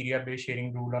criteria-based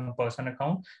sharing rule on person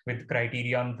account with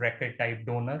criteria on record type,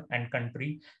 donor and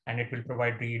country, and it will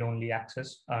provide read-only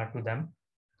access to them.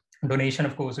 Donation,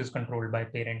 of course, is controlled by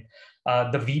parent.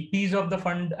 The VPs of the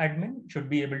fund admin should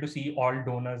be able to see all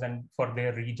donors and for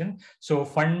their region. So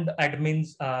fund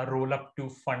admins roll up to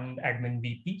fund admin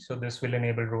VP. So this will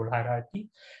enable role hierarchy.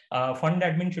 Fund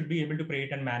admin should be able to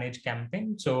create and manage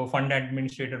campaign. So fund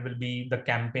administrator will be the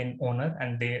campaign owner,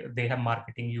 and they have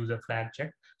marketing user flag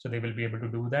check. So they will be able to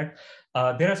do that.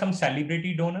 There are some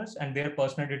celebrity donors, and their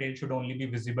personal details should only be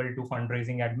visible to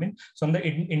fundraising admin. So on the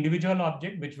individual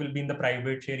object, which will be in the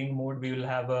private sharing mode, we will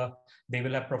have they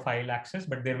will have profile access,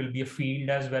 but there will be a field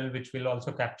as well, which will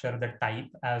also capture the type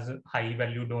as a high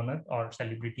value donor or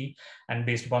celebrity. And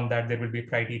based upon that, there will be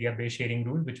criteria based sharing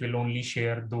rule, which will only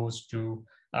share those to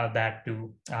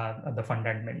the fund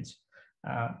admins.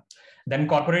 Then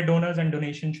corporate donors and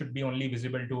donations should be only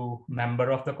visible to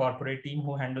member of the corporate team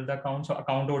who handle the account. So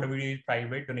account OWD is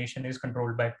private, donation is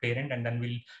controlled by parent, and then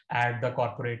we'll add the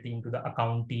corporate team to the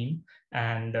account team,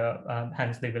 and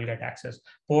hence they will get access.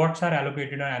 Ports are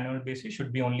allocated on annual basis,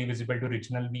 should be only visible to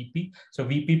regional VP. So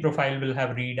VP profile will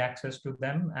have read access to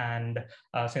them. And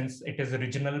since it is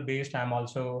regional based, I'm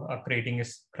also creating a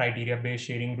criteria based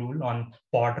sharing rule on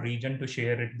port region to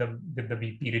share it with the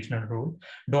VP regional rule.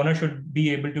 Donor should be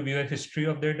able to view a history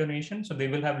of their donation. So they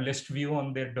will have list view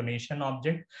on their donation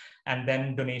object, and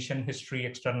then donation history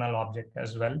external object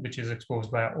as well, which is exposed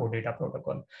by OData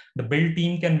protocol. The build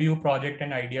team can view project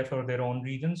and idea for their own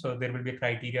region. So there will be a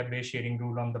criteria based sharing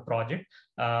rule on the project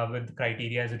with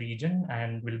criteria as region,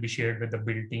 and will be shared with the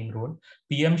build team role.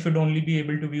 PM should only be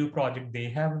able to view project they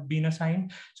have been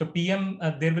assigned. So PM,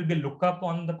 there will be lookup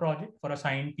on the project for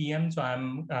assigned PM. So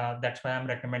that's why I'm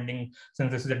recommending,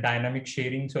 since this is a dynamic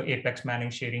sharing, so Apex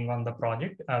manage sharing on the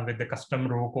project with the custom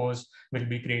row codes will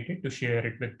be created to share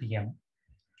it with PM.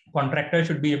 Contractor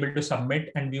should be able to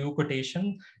submit and view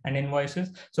quotation and invoices.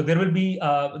 So there will be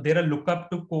there are lookup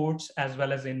to quotes as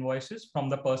well as invoices from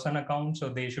the person account. So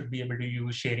they should be able to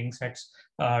use sharing sets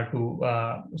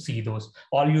to see those.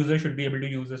 All users should be able to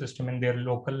use the system in their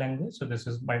local language. So this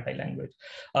is multi-language.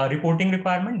 Reporting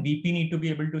requirement, VP need to be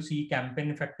able to see campaign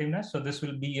effectiveness. So this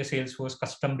will be a Salesforce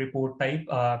custom report type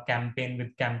campaign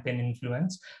with campaign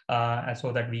influence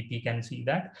so that VP can see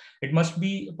that. It must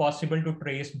be possible to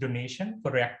trace donation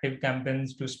for active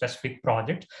campaigns to specific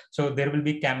projects. So there will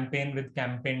be campaign with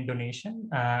campaign donation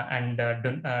and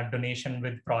donation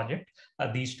with project.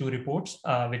 These two reports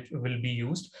which will be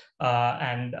used.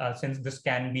 And since this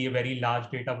can be a very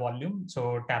large data volume,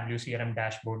 so Tableau CRM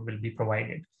dashboard will be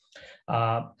provided.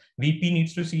 VP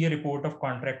needs to see a report of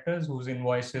contractors whose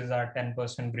invoices are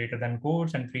 10% greater than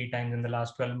quotes and 3 times in the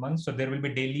last 12 months. So there will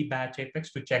be daily batch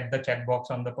Apex to check the checkbox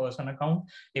on the person account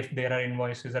if there are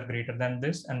invoices are greater than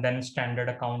this, and then standard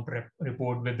account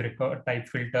report with record type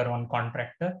filter on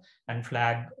contractor and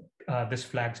flag this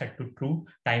flag set to true,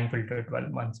 time filter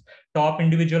 12 months. Top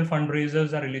individual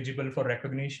fundraisers are eligible for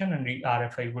recognition, and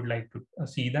RFI would like to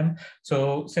see them.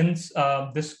 So since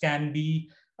this can be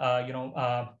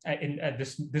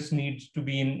this needs to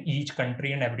be in each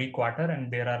country and every quarter,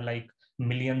 and there are like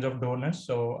millions of donors.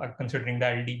 So considering the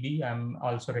LDB, I'm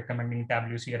also recommending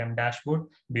Tableau CRM dashboard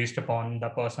based upon the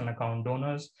person account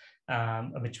donors,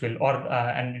 which will,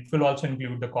 and it will also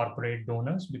include the corporate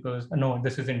donors, because no,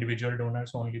 this is individual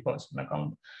donors, only person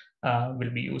account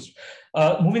will be used.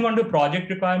 Moving on to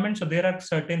project requirements. So there are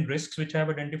certain risks which I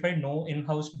have identified. No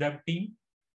in-house dev team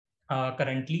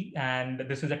currently, and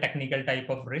this is a technical type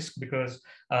of risk because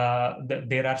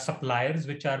there are suppliers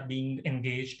which are being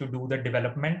engaged to do the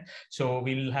development. So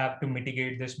we'll have to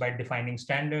mitigate this by defining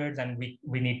standards, and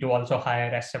we need to also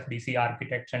hire SFDC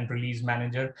architects and release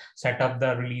manager, set up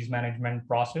the release management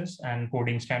process and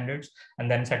coding standards,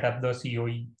 and then set up the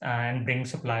COE and bring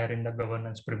supplier in the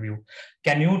governance preview.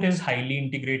 Canute is highly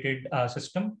integrated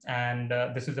system, and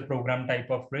this is a program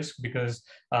type of risk because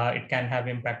it can have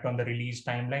impact on the release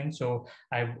timeline. So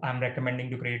I'm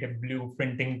recommending to create a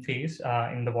blueprinting phase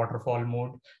in the waterfall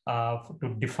mode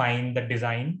to define the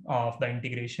design of the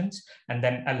integrations, and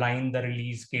then align the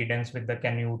release cadence with the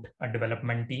Canute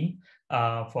development team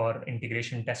for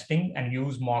integration testing, and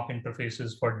use mock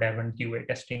interfaces for dev and QA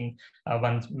testing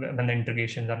when the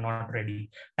integrations are not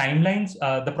ready. Timelines,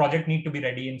 the project need to be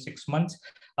ready in 6 months.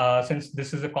 Since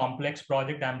this is a complex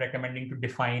project, I'm recommending to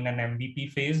define an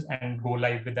MVP phase and go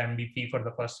live with MVP for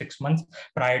the first 6 months,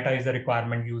 prioritize the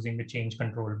requirement using the change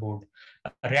control board.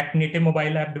 React Native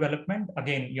mobile app development.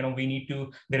 Again, we need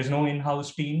to, there is no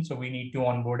in-house team, so we need to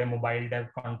onboard a mobile dev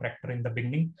contractor in the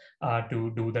beginning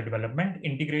to do the development.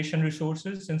 Integration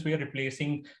resources, since we are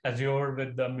replacing Azure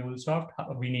with the MuleSoft,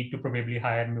 we need to probably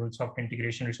hire MuleSoft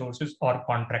integration resources or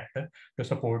contractor to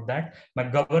support that. My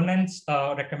governance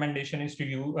recommendation is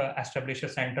to establish a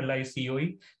centralized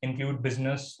COE, include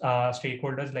business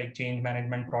stakeholders like change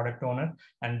management, product owner,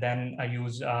 and then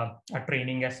use a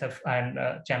training SF and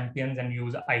champions, and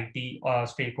use IT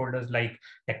stakeholders like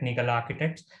technical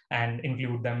architects and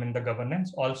include them in the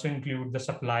governance. Also include the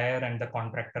supplier and the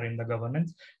contractor in the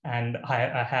governance, and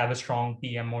have a strong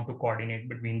PMO to coordinate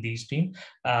between these teams.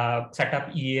 Set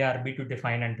up EARB to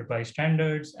define enterprise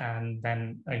standards, and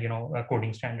then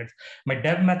coding standards. My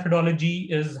dev methodology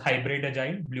is hybrid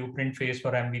agile, blueprint phase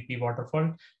for MVP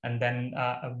waterfall, and then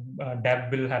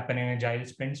dev will happen in agile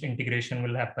sprints, integration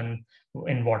will happen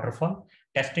in waterfall.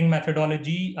 Testing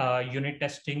methodology, unit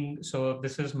testing. So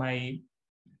this is my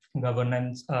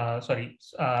governance, slide,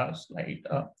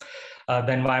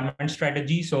 the environment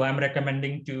strategy. So I'm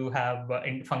recommending to have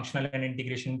functional and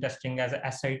integration testing as a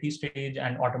SIT stage,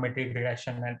 and automatic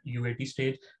regression at UAT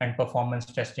stage, and performance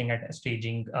testing at a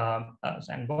staging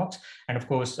sandbox. And of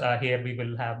course, here we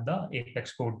will have the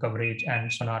Apex code coverage and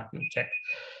SonarQube check.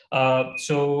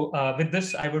 With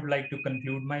this, I would like to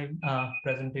conclude my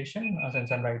presentation.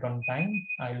 Since I'm right on time,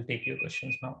 I will take your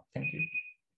questions now. Thank you.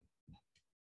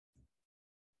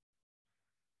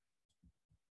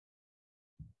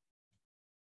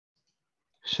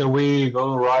 Shall we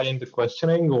go right into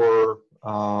questioning, or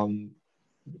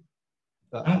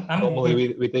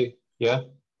normally we take, yeah?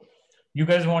 You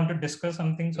guys want to discuss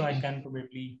something, so I can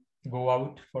probably go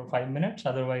out for 5 minutes.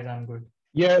 Otherwise, I'm good.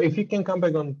 Yeah, if you can come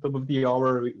back on top of the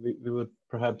hour, we would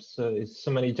perhaps, it's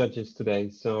so many judges today,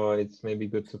 so it's maybe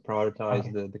good to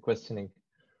prioritize the questioning.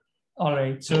 All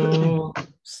right, so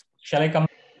shall I come?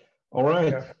 All right.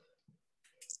 Here.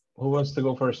 Who wants to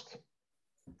go first?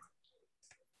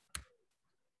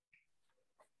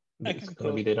 I can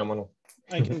go. Data model.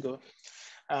 I can go.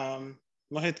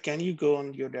 Mohit, can you go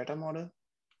on your data model?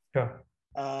 Sure.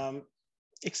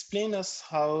 Explain us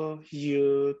how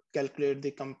you calculate the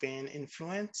campaign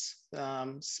influence,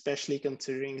 especially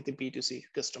considering the B2C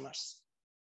customers.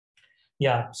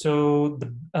 Yeah, so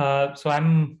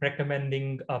I'm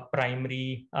recommending a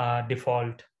primary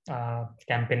default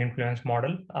campaign influence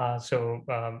model. So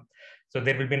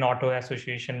there will be an auto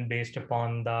association based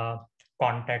upon the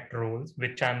contact roles,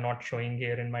 which I'm not showing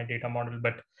here in my data model,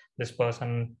 but this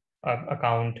person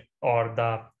account or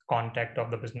the contact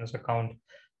of the business account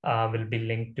will be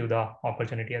linked to the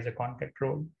opportunity as a contact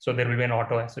role. So there will be an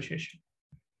auto association.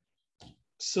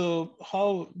 So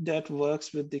how that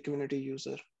works with the community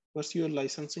user? What's your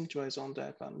licensing choice on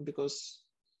that one? Because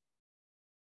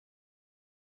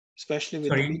especially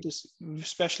with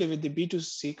the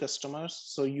B2C customers,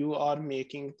 so you are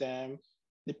making them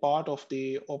the part of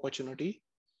the opportunity,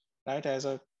 right? As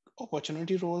a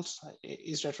opportunity roles,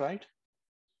 is that right?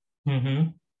 Mm-hmm.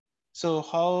 So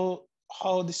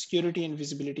how the security and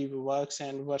visibility works,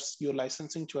 and what's your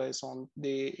licensing choice on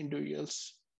the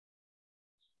individuals?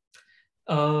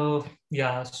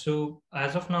 Yeah, so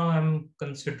as of now, I'm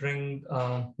considering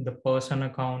the person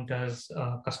account as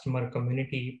customer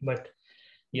community, but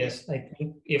yes, I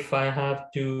think if I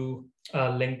have to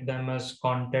link them as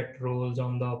contact roles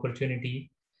on the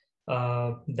opportunity,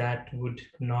 that would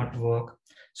not work.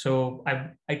 So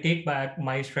I take back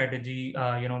my strategy.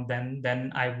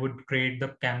 Then I would create the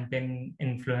campaign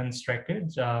influence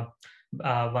records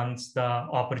once the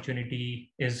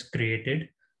opportunity is created.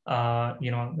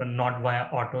 Not via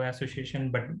auto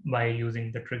association, but by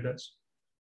using the triggers.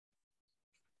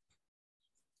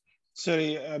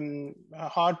 Sorry,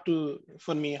 hard to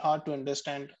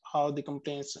understand how the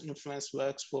campaign's influence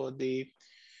works for the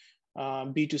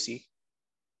B2C.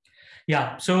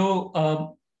 Yeah,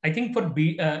 so I think for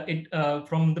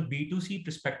from the B2C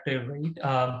perspective,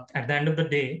 right? At the end of the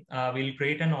day, we'll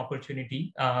create an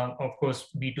opportunity. Of course,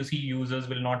 B2C users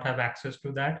will not have access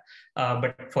to that,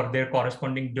 but for their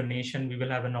corresponding donation, we will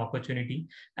have an opportunity,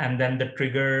 and then the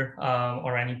trigger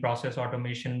or any process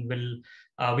automation will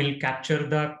capture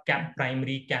the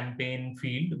primary campaign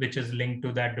field, which is linked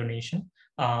to that donation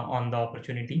on the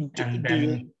opportunity. And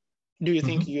then, do you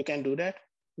think you can do that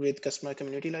with customer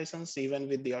community license, even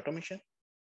with the automation?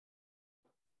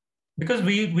 Because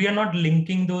we are not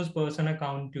linking those person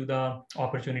account to the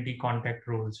opportunity contact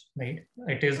roles, right?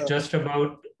 It is just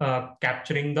about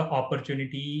capturing the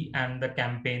opportunity and the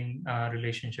campaign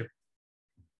relationship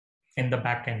in the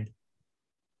back end.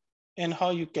 And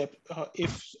how you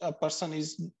if a person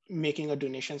is making a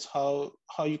donations, how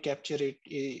you capture it,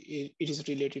 it is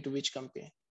related to which campaign?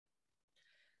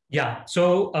 Yeah.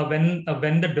 So when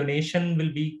the donation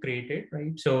will be created,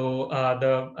 right? So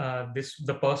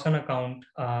the person account,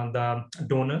 the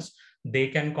donors, they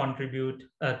can contribute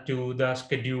to the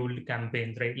scheduled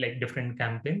campaigns, right? Like different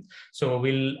campaigns. So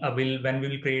when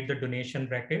we'll create the donation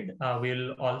record,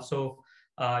 we'll also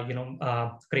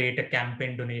create a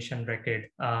campaign donation record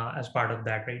as part of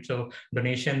that, right? So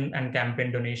donation and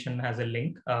campaign donation has a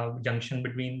link junction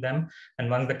between them, and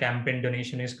once the campaign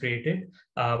donation is created,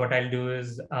 what I'll do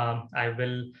is I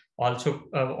will also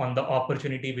on the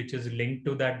opportunity which is linked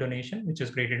to that donation, which is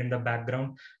created in the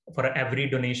background, for every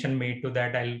donation made to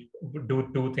that, I'll do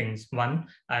two things. One,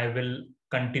 I will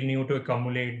continue to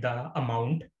accumulate the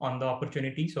amount on the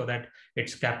opportunity so that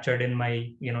it's captured in my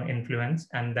influence.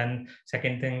 And then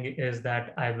second thing is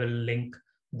that I will link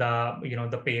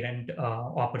the parent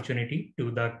opportunity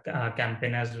to the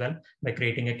campaign as well by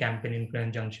creating a campaign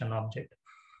influence junction object.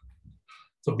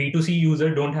 So B2C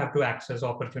user don't have to access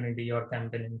opportunity or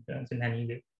campaign influence in any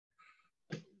way.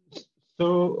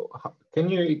 So can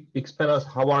you explain us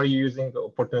how are you using the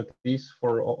opportunities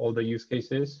for all the use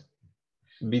cases,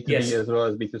 B2B Yes. as well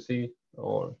as B2C?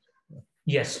 Or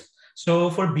yes.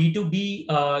 So for B2B,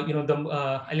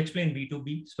 I'll explain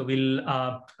B2B. So we'll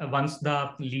once the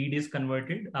lead is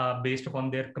converted, based upon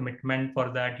their commitment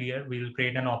for that year, we'll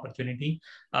create an opportunity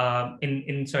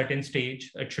in certain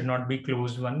stage. It should not be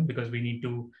closed one because we need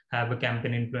to have a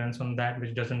campaign influence on that,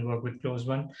 which doesn't work with closed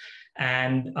one.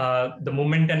 And the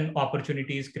moment an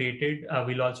opportunity is created,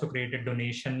 we'll also create a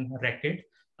donation record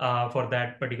for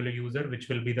that particular user, which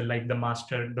will be the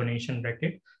master donation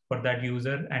record for that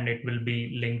user, and it will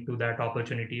be linked to that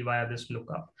opportunity via this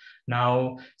lookup.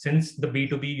 Now, since the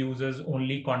B2B users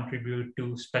only contribute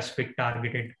to specific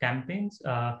targeted campaigns,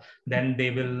 then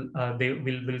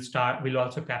we'll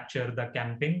also capture the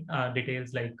campaign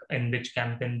details, like in which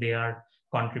campaign they are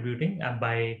contributing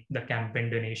by the campaign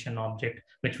donation object,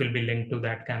 which will be linked to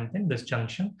that campaign, this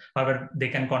junction. However, they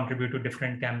can contribute to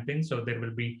different campaigns, so there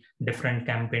will be different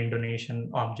campaign donation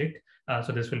object.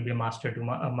 So this will be a master to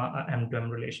M2M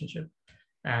relationship.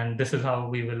 And this is how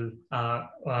we will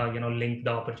link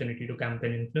the opportunity to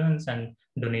campaign influence and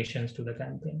donations to the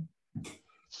campaign.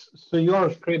 So you are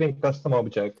creating custom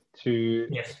object to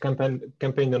yes.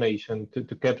 campaign donation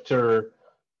to capture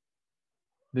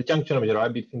the junction object,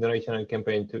 right, between donation and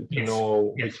campaign to yes.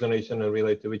 know yes. which donation will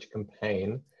relate to which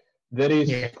campaign. That is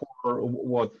yes. for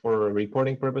what? For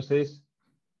reporting purposes,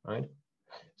 right?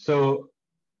 So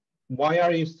why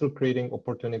are you still creating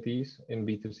opportunities in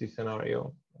B2C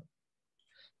scenario?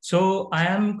 So I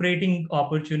am creating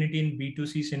opportunity in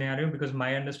B2C scenario because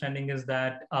my understanding is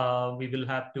that we'll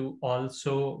have to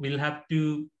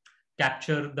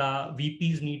capture the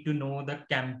VPs need to know the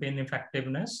campaign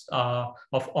effectiveness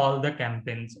of all the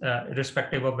campaigns,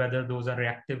 irrespective of whether those are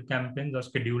reactive campaigns or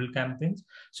scheduled campaigns.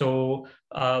 So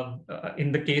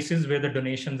in the cases where the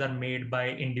donations are made by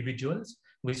individuals,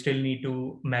 we still need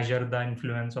to measure the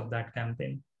influence of that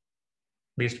campaign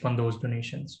based upon those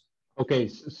donations. Okay,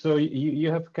 so you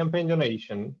have campaign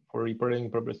donation for reporting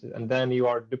purposes, and then you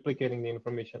are duplicating the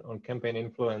information on campaign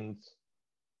influence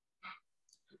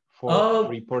for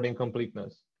reporting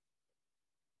completeness.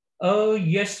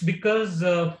 Yes, because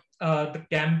the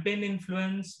campaign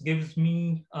influence gives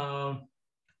me,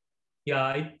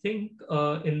 I think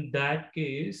in that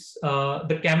case,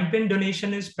 the campaign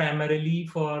donation is primarily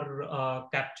for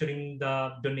capturing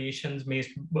the donations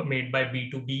made by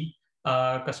B2B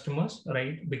customers,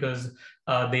 right? Because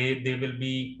they will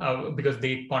be because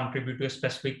they contribute to a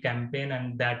specific campaign,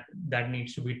 and that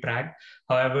needs to be tracked.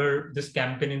 However, this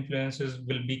campaign influences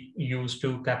will be used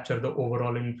to capture the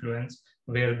overall influence,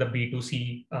 where the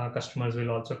B2C customers will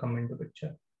also come into the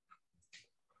picture.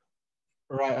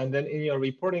 Right, and then in your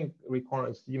reporting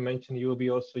requirements, you mentioned you will be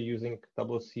also using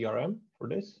Tableau CRM for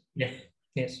this? Yes.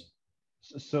 Yes.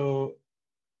 So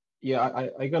yeah,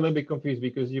 I got a little bit confused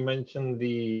because you mentioned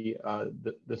the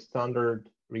standard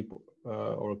report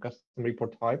or custom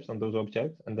report types on those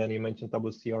objects, and then you mentioned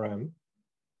Tableau CRM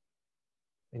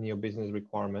in your business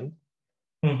requirement.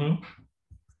 Mm-hmm.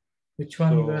 Which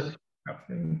one we're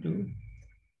referring to?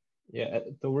 Yeah,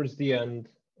 towards the end,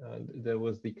 there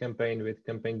was the campaign with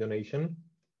campaign donation.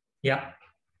 Yeah.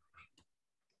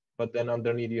 But then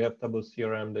underneath you have Tableau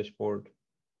CRM dashboard.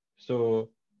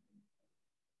 So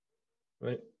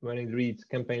when it reads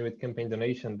campaign with campaign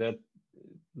donation, that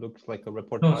looks like a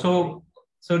report. No,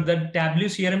 so the Tableau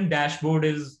CRM dashboard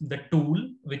is the tool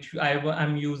which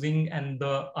I'm using, and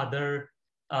the other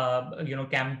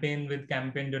campaign with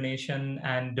campaign donation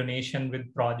and donation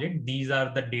with project. These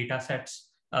are the data sets,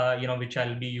 which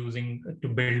I'll be using to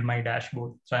build my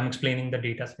dashboard. So I'm explaining the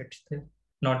data sets there.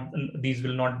 These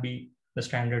will not be the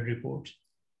standard reports.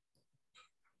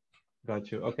 Got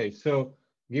you. Okay, so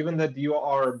given that you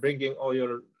are bringing all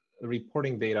your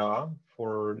reporting data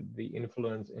for the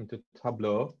influence into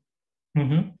Tableau,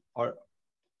 do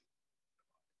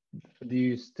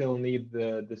you still need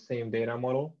the same data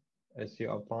model as you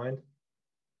outlined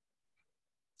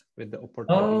with the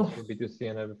opportunities for B2C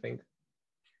and everything?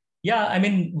 Yeah, I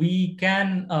mean, we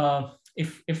can,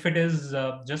 if it is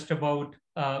just about,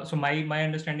 so my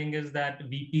understanding is that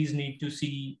VPs need to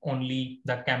see only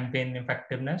the campaign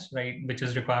effectiveness, right? Which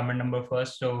is requirement number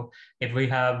first. So if we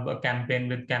have a campaign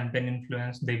with campaign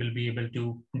influence, they will be able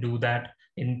to do that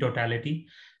in totality.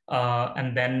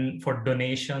 And then for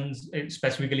donations,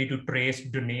 specifically to trace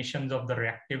donations of the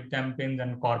reactive campaigns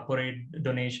and corporate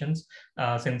donations,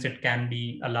 since it can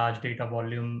be a large data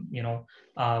volume,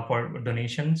 for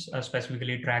donations,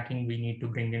 specifically tracking, we need to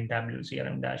bring in Tableau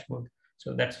CRM dashboard.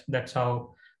 So that's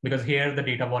how, because here the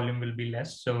data volume will be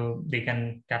less, so they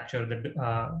can capture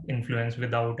the influence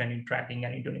without any tracking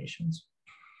any donations.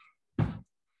 Okay.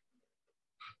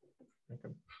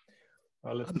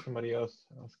 I'll let somebody else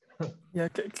ask. Yeah,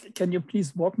 can you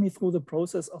please walk me through the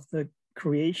process of the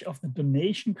creation of the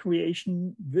donation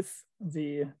creation with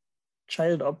the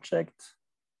child object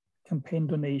campaign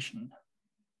donation?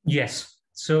 Yes.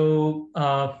 So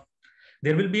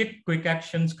there will be a quick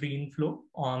action screen flow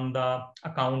on the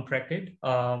account record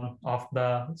of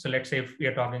the, so let's say if we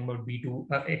are talking about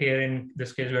B2, here in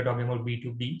this case, we're talking about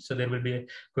B2B. So there will be a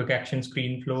quick action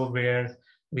screen flow where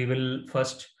we will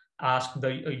first ask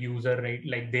the user, right,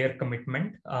 like their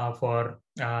commitment for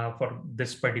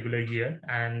this particular year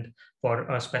and for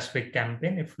a specific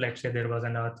campaign, if let's say there was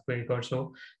an earthquake or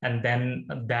so, and then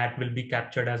that will be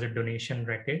captured as a donation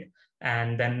record.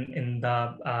 And then in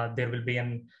the there will be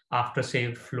an after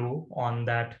save flow on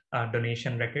that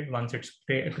donation record once it's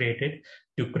created,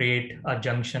 to create a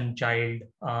junction child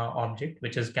object,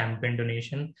 which is campaign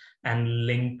donation, and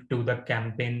link to the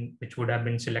campaign which would have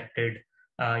been selected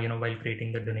while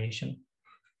creating the donation.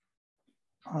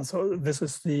 So this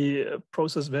is the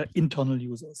process where internal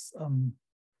users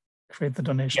create the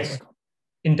donation. Yes.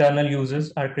 Internal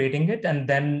users are creating it, and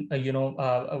then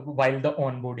while the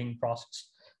onboarding process.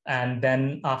 And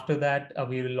then after that,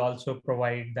 we will also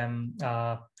provide them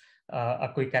a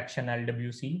quick action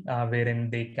LWC wherein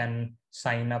they can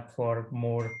sign up for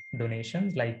more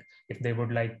donations. Like if they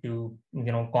would like to,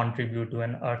 contribute to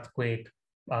an earthquake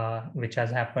which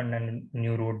has happened and a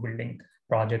new road building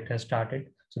project has started.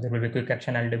 So there will be a quick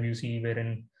action LWC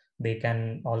wherein they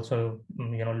can also,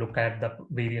 look at the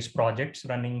various projects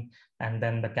running and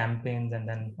then the campaigns, and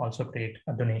then also create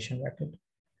a donation record.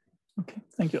 Okay,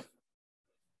 thank you.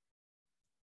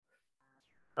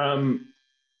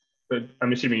 But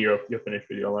I'm assuming you're finished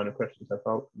with your line of questions. I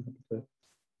felt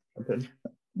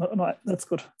no, that's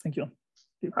good. Thank you.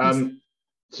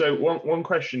 So one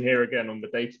question here again on the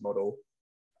data model.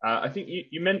 I think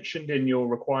you mentioned in your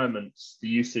requirements the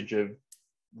usage of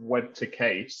web to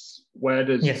case. Where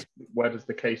does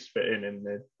the case fit in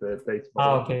the data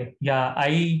model? Okay, yeah,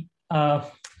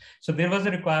 so there was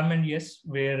a requirement, yes,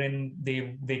 wherein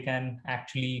they can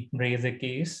actually raise a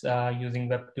case using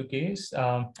web to case.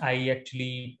 I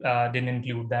actually didn't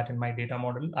include that in my data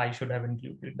model. I should have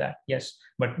included that, yes,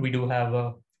 but we do have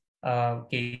a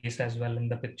case as well in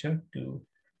the picture to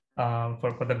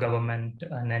for the government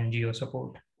and NGO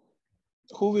support.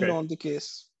 Who will own the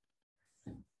case?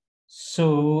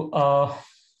 So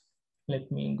let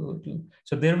me go to,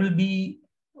 so there will be,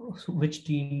 which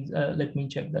teams, let me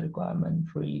check the requirement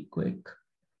really quick.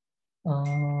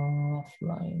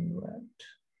 Offline web.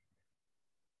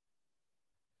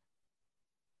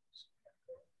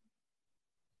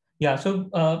 Yeah,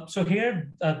 so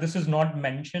here, this is not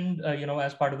mentioned,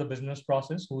 as part of the business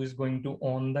process, who is going to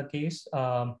own the case.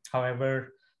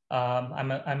 However,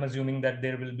 I'm assuming that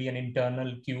there will be an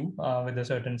internal queue with a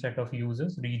certain set of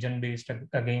users, region-based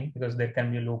again, because there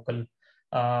can be a local,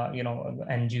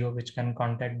 NGO which can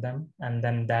contact them, and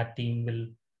then that team will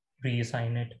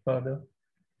reassign it further.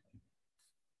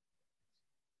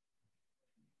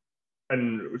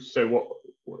 And so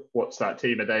what's that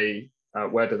team? Are they,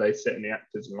 where do they sit in the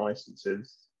actors and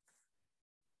licenses?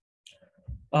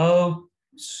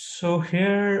 So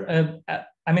here,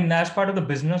 I mean, as part of the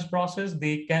business process,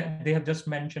 they have just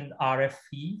mentioned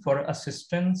RFE for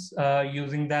assistance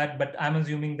using that, but I'm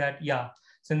assuming that, yeah,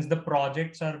 since the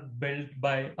projects are built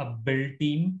by a build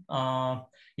team,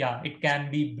 it can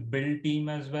be the build team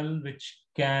as well, which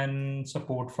can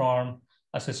support from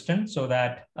assistant, so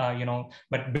that,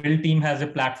 but build team has a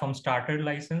platform starter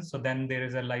license. So then there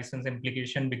is a license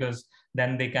implication, because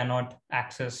then they cannot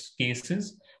access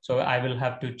cases. So I will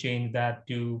have to change that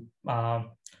to,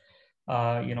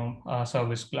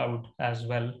 Service Cloud as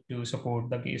well, to support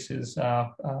the cases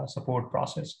support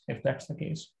process, if that's the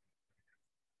case.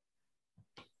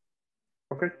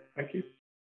 Okay, thank you.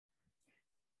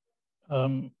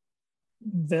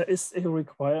 There is a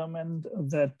requirement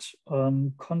that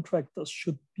contractors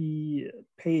should be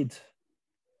paid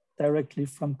directly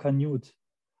from Canute.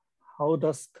 How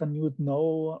does Canute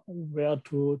know where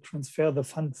to transfer the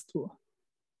funds to?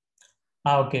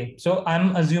 Okay, so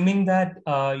I'm assuming that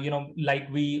like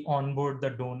we onboard the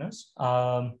donors,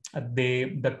 when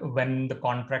the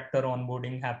contractor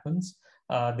onboarding happens,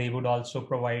 they would also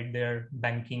provide their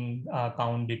banking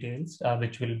account details,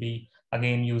 which will be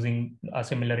again using a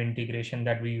similar integration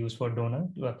that we use for donor,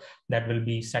 that will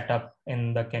be set up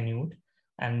in the Canute.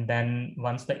 And then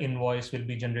once the invoice will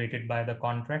be generated by the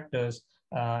contractors,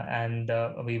 and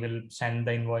we will send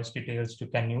the invoice details to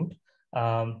Canute.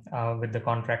 With the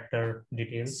contractor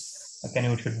details,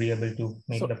 Canute should be able to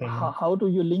make the payment. How do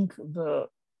you link the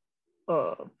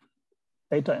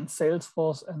data in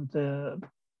Salesforce and the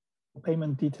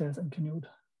payment details in Canute?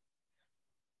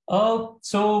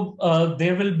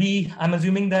 There will be, I'm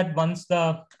assuming that once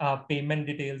the payment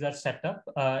details are set up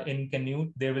in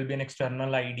Canute, there will be an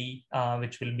external ID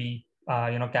which will be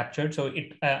captured. So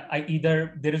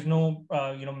there is no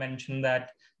mention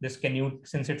that this Canute,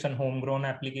 since it's a homegrown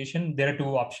application, there are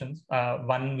two options.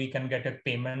 One, we can get a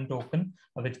payment token,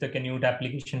 which the Canute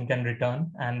application can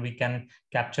return, and we can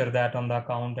capture that on the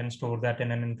account and store that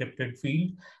in an encrypted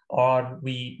field. Or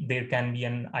there can be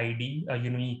an ID, a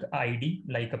unique ID,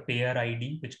 like a payer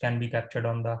ID, which can be captured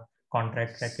on the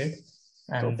contract record.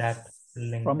 And so that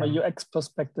link from a UX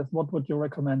perspective, what would you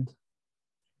recommend?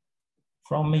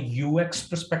 From a UX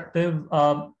perspective,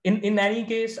 in any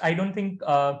case, I don't think,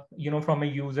 from a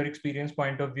user experience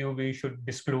point of view, we should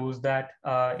disclose that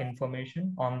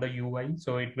information on the UI.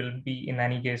 So it will be in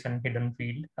any case a hidden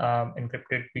field,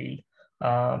 encrypted field.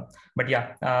 But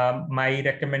yeah, my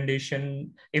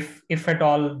recommendation, if at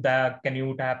all the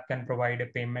Canute app can provide a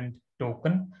payment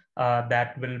token,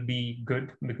 that will be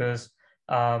good, because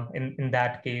in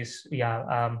that case,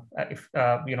 if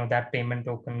that payment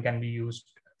token can be used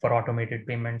for automated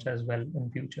payments as well in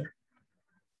future.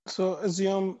 So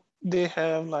assume they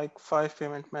have like 5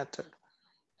 payment method,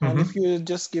 and if you're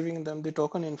just giving them the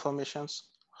token informations,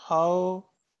 how,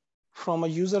 from a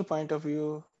user point of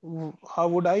view, how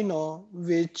would I know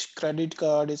which credit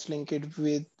card is linked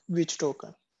with which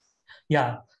token?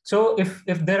 Yeah, so if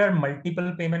there are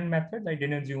multiple payment methods, I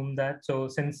didn't assume that. So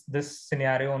since this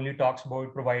scenario only talks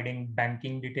about providing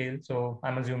banking details, so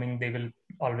I'm assuming they will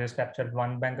always capture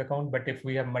one bank account. But if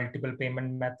we have multiple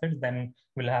payment methods, then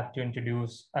we'll have to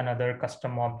introduce another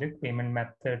custom object, payment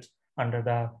methods, under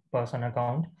the person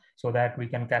account, so that we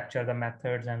can capture the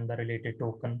methods and the related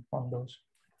token on those.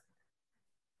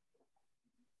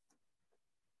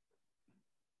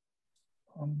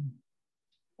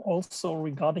 Also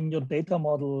regarding your data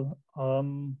model,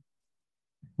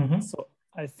 so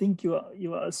I think you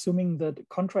are assuming that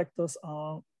contractors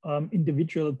are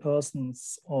individual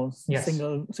persons or yes.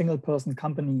 single person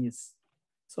companies.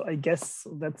 So I guess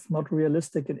that's not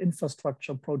realistic in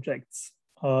infrastructure projects.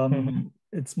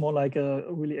 It's more like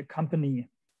really a company.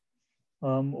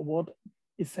 What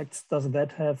effects does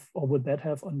that have, or would that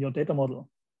have, on your data model?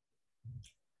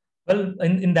 Well,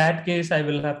 in that case, I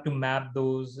will have to map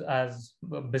those as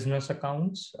business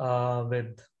accounts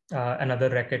with another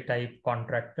record type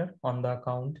contractor on the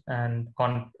account, and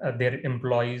their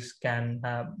employees can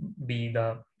be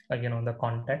the the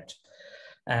contact.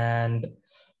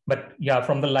 But yeah,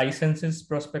 from the licenses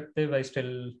perspective, I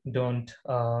still don't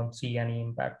see any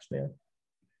impacts there.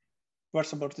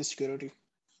 What's about the security?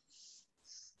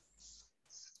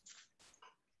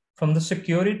 From the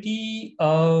security,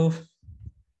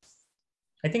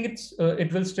 I think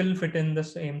it will still fit in the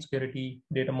same security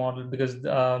data model, because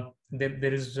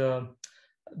there is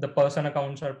the person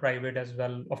accounts are private as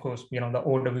well. Of course, the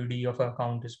OWD of an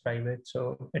account is private,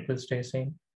 so it will stay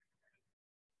same.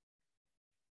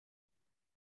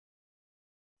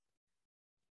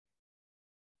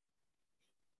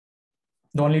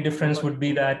 The only difference would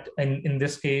be that in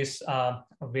this case,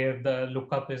 where the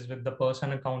lookup is with the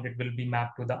person account, it will be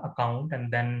mapped to the account,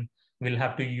 and then we'll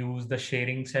have to use the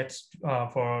sharing sets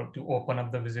to open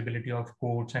up the visibility of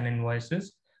quotes and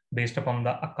invoices based upon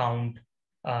the account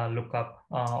lookup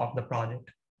of the project.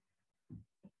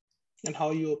 And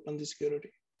how you open the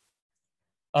security?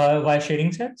 Via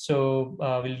sharing set. So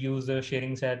we'll use a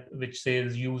sharing set which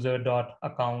says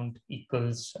user.account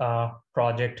equals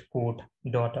project quote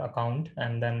dot account,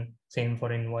 and then same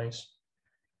for invoice.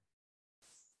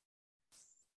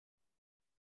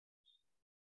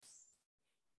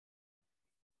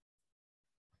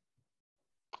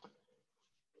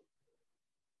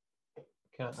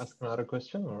 Can I ask another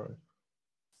question or?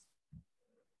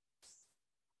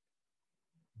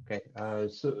 Okay,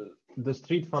 so the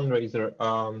street fundraiser,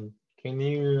 can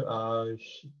you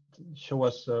show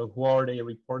us who are they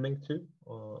reporting to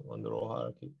on the role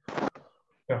hierarchy?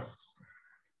 Sure.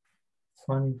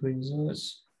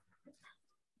 Fundraisers.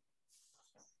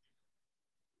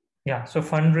 Yeah, so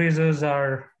fundraisers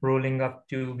are rolling up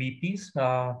to VPs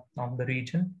of the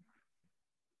region.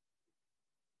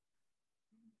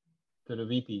 To the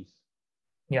VPs?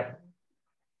 Yeah.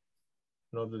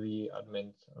 Not the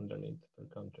admins underneath the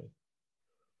country.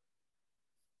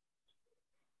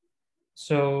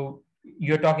 So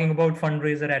you're talking about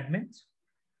fundraiser admins?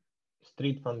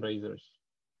 Street fundraisers.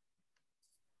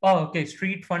 Oh, okay.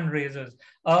 Street fundraisers.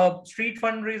 Street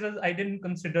fundraisers, I didn't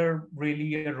consider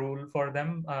really a role for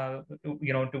them,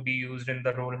 to be used in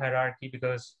the role hierarchy,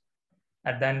 because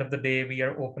at the end of the day, we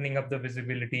are opening up the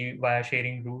visibility via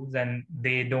sharing rules, and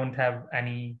they don't have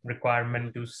any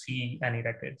requirement to see any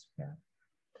records. Yeah.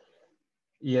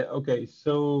 Yeah. Okay.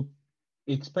 So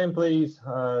explain, please,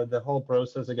 the whole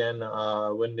process again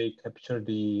when they capture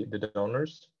the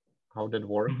donors, how that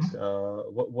works.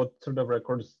 What sort of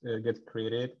records get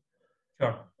created?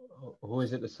 Sure. Who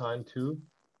is it assigned to?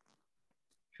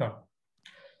 Sure.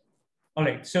 All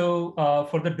right. So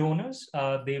for the donors,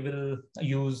 they will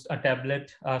use a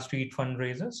tablet street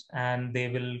fundraisers, and they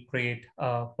will create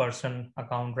a person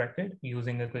account record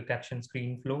using a quick action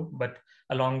screen flow. But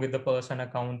along with the person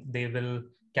account, they will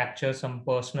capture some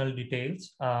personal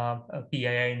details,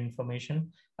 PII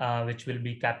information, which will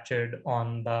be captured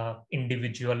on the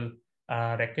individual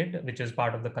record, which is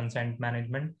part of the consent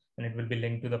management, and it will be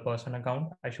linked to the person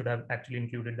account. I should have actually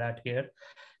included that here.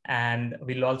 And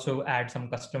we'll also add some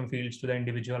custom fields to the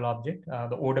individual object.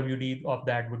 The OWD of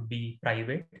that would be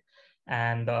private.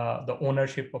 And the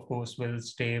ownership, of course, will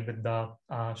stay with the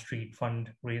street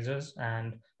fund raisers,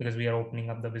 and because we are opening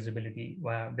up the visibility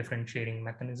via different sharing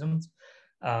mechanisms.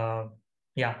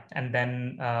 Yeah, and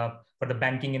then for the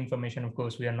banking information, of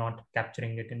course, we are not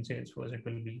capturing it in Salesforce. It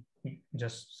will be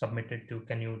just submitted to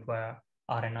Canute via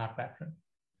RNR pattern.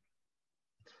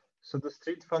 So the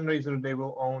street fundraiser, they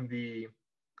will own the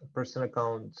person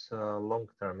accounts long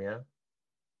term, yeah?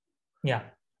 Yeah.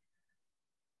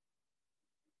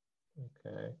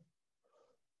 Okay.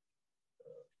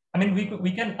 I mean,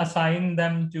 we can assign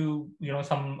them to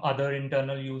some other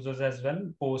internal users as well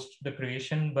post the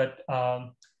creation, but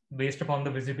based upon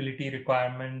the visibility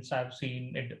requirements, I've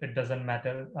seen it doesn't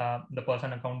matter. The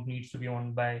person account needs to be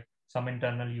owned by some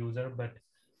internal user, but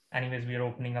anyways, we are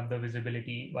opening up the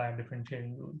visibility via different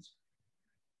sharing rules.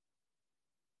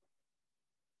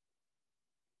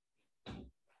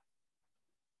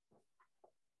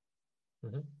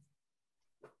 Mm-hmm.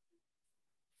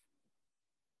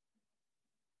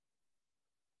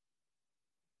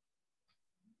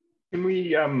 Can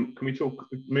we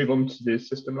move on to the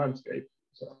system landscape?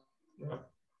 So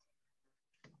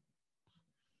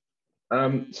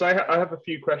I have a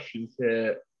few questions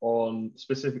here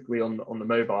specifically on the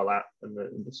mobile app and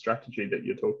the strategy that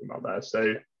you're talking about there.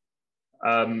 So,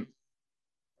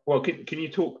 well, can you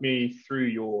talk me through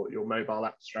your mobile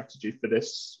app strategy for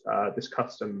this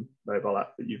custom mobile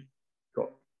app that you've got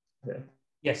here?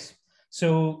 Yes.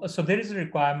 So there is a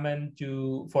requirement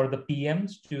for the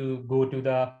PMs to go to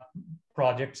the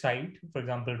project site, for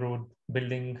example, road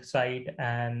building site,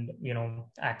 and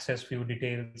access few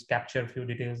details, capture few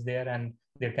details there, and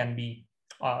there can be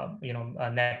a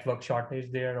network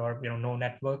shortage there, or no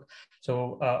network.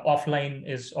 So offline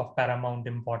is of paramount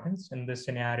importance in this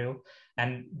scenario,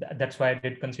 and that's why I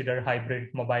did consider hybrid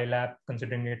mobile app,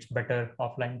 considering its better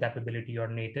offline capability or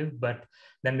native. But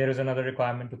then there is another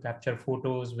requirement to capture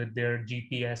photos with their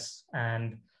GPS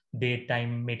and date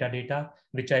time metadata,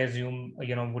 which I assume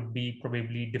would be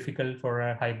probably difficult for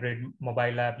a hybrid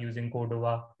mobile app using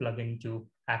Cordova plugin to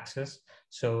access.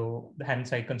 So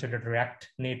hence I considered React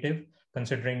Native,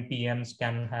 considering PMs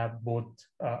can have both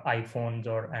iPhones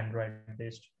or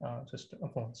Android-based system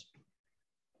phones.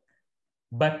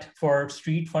 But for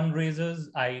street fundraisers,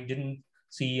 I didn't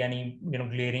see any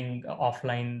glaring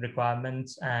offline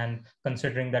requirements, and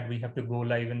considering that we have to go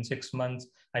live in 6 months,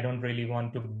 I don't really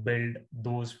want to build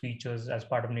those features as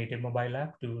part of native mobile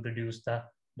app to reduce the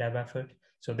dev effort.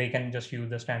 So they can just use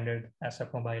the standard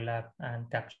SF mobile app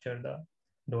and capture the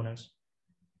donors.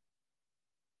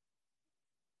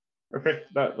 Okay,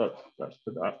 that's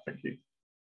for that. Thank you.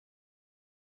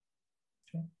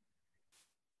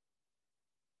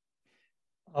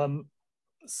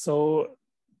 So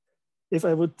if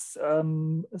I would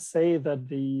say that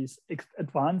these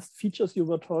advanced features you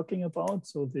were talking about,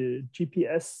 so the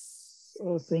GPS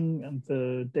thing and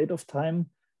the date of time,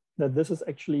 that this is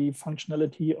actually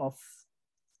functionality of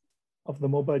the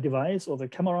mobile device or the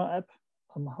camera app,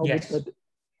 Yes.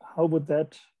 how would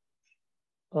that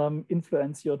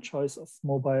influence your choice of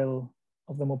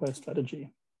the mobile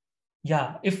strategy?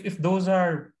 Yeah, if those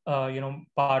are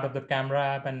part of the camera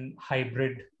app and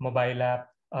hybrid mobile app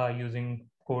using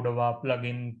Cordova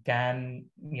plugin can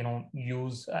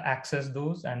access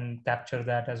those and capture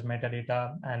that as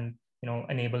metadata and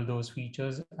enable those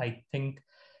features, I think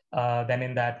then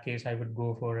in that case I would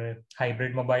go for a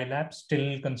hybrid mobile app,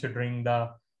 still considering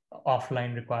the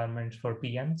offline requirements for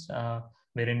PMs,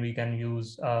 wherein we can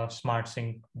use Smart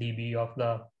Sync DB of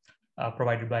the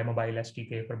provided by mobile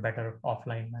SDK for better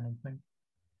offline management.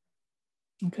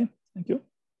 Okay, thank you.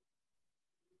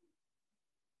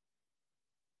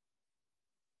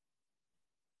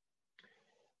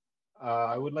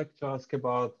 I would like to ask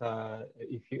about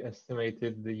if you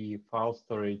estimated the file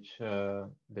storage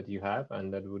that you have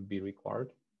and that would be required.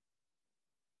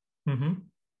 Mm-hmm.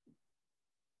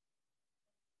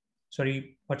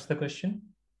 Sorry, what's the question?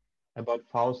 About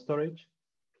file storage?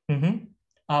 Mm-hmm.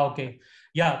 Okay.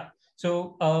 Yeah.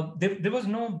 So there was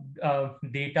no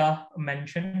data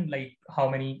mentioned, like how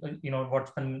many,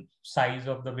 what's the size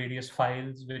of the various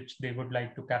files which they would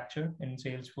like to capture in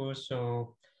Salesforce.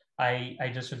 So I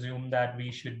just assume that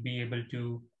we should be able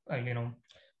to,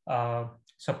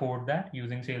 support that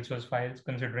using Salesforce files,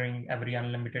 considering every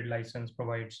unlimited license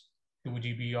provides 2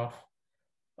 GB of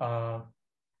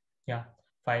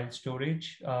file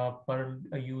storage per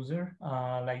user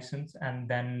license, and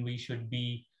then we should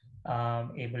be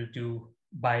able to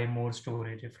buy more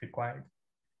storage if required.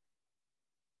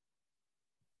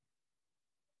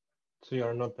 So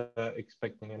you're not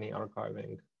expecting any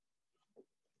archiving?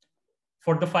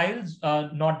 For the files,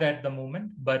 not at the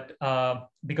moment, but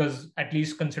because at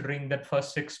least considering that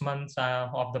first 6 months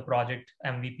of the project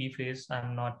MVP phase,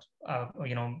 I'm not,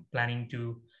 planning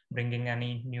to bringing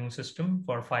any new system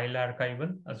for file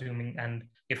archival, assuming, and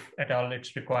if at all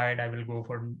it's required, I will go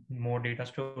for more data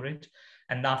storage.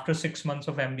 And after 6 months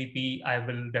of MVP, I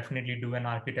will definitely do an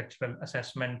architectural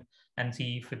assessment and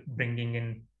see if bringing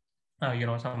in,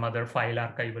 some other file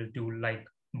archival tool like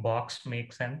Box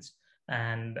makes sense.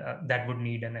 And that would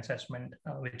need an assessment,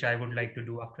 which I would like to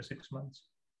do after 6 months.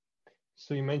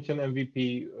 So you mentioned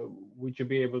MVP. Would you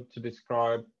be able to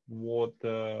describe what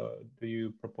do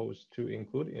you propose to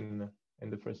include in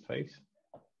the first phase?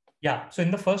 Yeah, so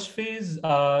in the first phase,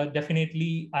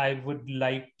 definitely I would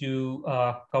like to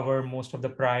cover most of the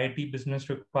priority business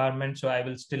requirements. So I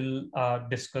will still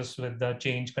discuss with the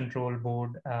change control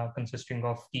board consisting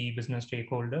of key business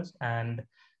stakeholders, and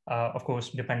of course,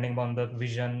 depending on the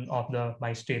vision of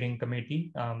my steering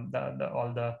committee,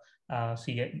 all the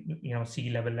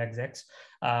C-level execs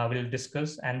will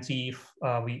discuss and see if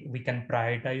we can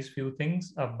prioritize few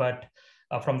things, but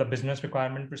from the business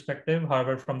requirement perspective.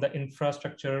 However, from the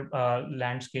infrastructure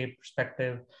landscape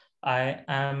perspective, I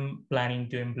am planning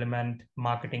to implement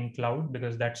Marketing Cloud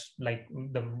because that's like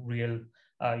the real,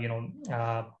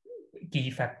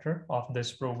 key factor of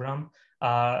this program.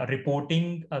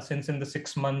 Reporting, since in the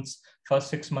first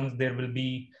 6 months, there will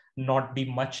not be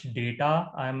much data.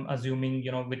 I'm assuming,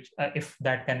 which if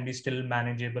that can be still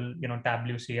manageable,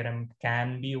 Tableau CRM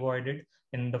can be avoided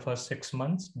in the first 6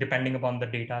 months, depending upon the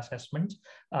data assessments,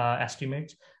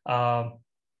 estimates.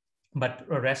 But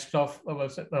the rest of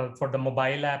for the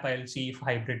mobile app, I'll see if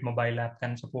hybrid mobile app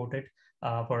can support it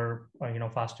for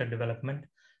faster development,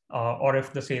 or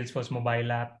if the Salesforce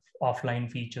mobile app offline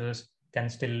features can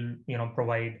still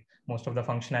provide most of the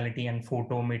functionality, and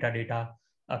photo metadata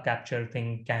capture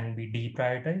thing can be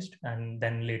deprioritized, and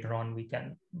then later on we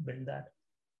can build that.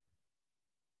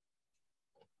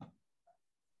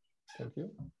 Thank you.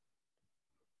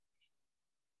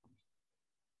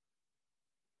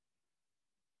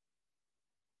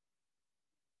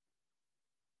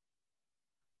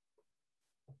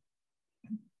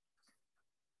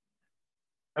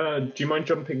 Do you mind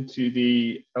jumping to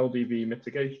the LDV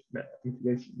mitigations?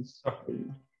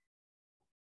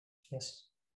 Yes.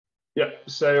 Yeah,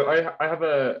 so I have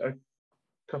a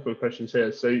couple of questions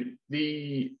here. So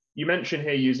you mentioned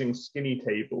here using skinny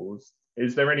tables.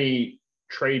 Is there any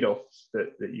trade-offs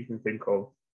that you can think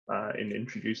of in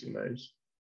introducing those?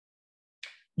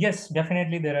 Yes,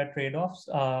 definitely there are trade-offs.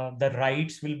 The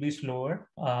writes will be slower.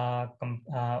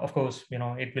 Of course,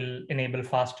 it will enable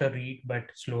faster read,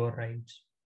 but slower writes.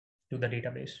 to the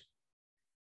database.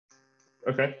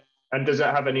 Okay. And does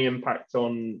that have any impact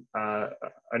on,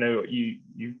 I know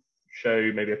you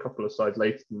show maybe a couple of slides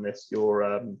later than this,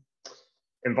 your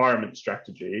environment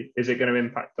strategy. Is it going to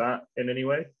impact that in any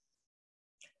way?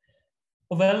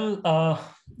 Well,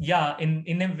 yeah,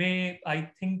 in a way, I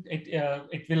think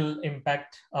it will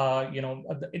impact,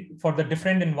 for the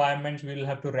different environments, we will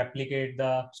have to replicate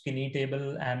the skinny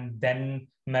table and then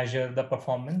measure the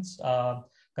performance,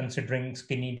 considering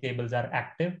skinny tables are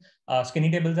active.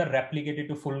 Skinny tables are replicated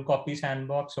to full copy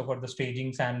sandbox. So for the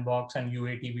staging sandbox and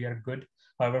UAT, we are good.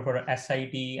 However, for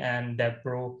SIT and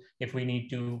DevPro, if we need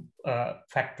to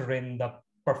factor in the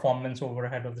performance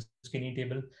overhead of the skinny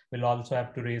table, we'll also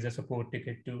have to raise a support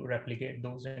ticket to replicate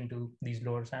those into these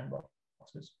lower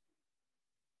sandboxes.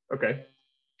 Okay.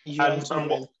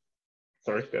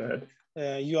 Sorry, go ahead.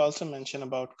 You also mentioned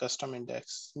about custom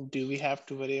index. Do we have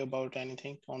to worry about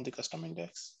anything on the custom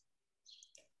index?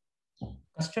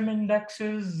 Custom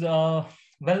indexes, you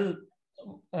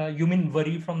mean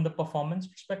worry from the performance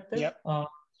perspective? Yeah.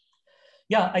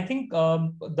 Yeah, I think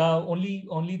the only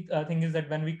thing is that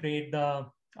when we create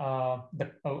of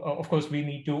course, we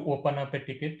need to open up a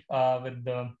ticket with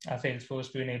the Salesforce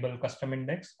to enable custom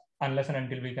index, unless and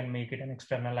until we can make it an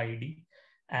external ID.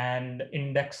 And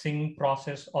indexing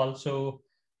process also,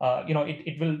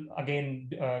 it will again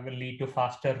lead to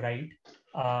faster write,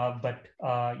 for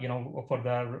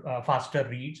the faster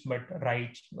reads, but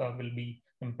writes will be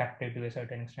impacted to a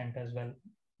certain extent as well.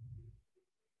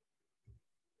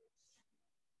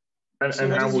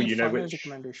 And how will you know which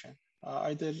recommendation?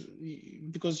 Either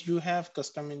because you have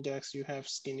custom index, you have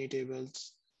skinny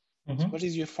tables. So what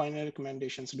is your final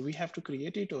recommendations? Do we have to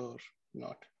create it or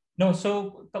not? No,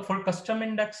 so for custom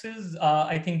indexes,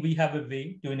 I think we have a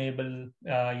way to enable,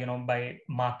 by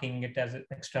marking it as an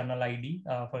external ID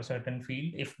for a certain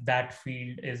field. If that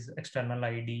field is external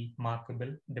ID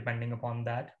markable, depending upon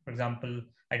that. For example,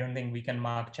 I don't think we can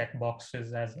mark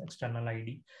checkboxes as external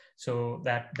ID. So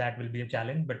that will be a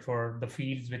challenge. But for the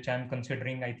fields which I'm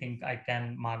considering, I think I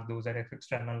can mark those as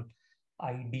external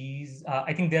IDs.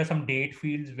 I think there are some date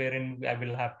fields wherein I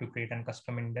will have to create a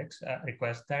custom index,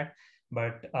 request that.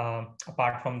 But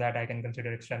apart from that, I can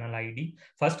consider external ID.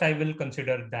 First, I will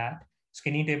consider that.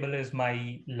 Skinny table is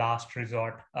my last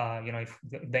resort, if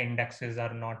the indexes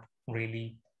are not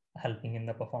really helping in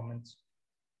the performance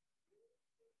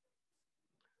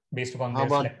based upon their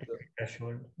selected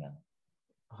threshold. Yeah.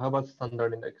 How about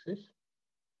standard indexes?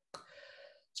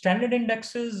 Standard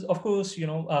indexes, of course,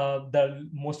 the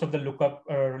most of the lookup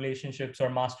relationships or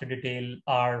master detail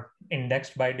are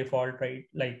indexed by default, right?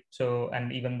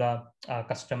 And even the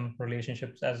custom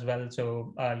relationships as well.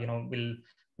 So,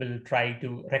 we'll try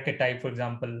to record type, for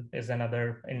example, is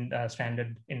another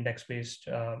standard index-based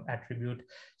attribute.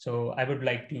 So I would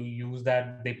like to use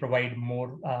that. They provide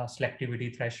more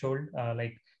selectivity threshold,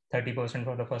 like 30%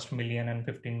 for the first million and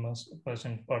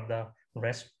 15% for the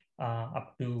rest,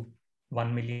 up to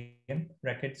 1 million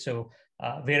records. So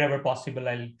wherever possible,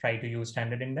 I'll try to use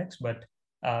standard index, but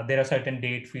there are certain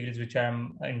date fields which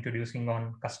I'm introducing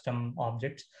on custom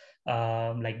objects,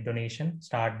 like donation,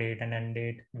 start date and end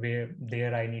date, where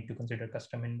there I need to consider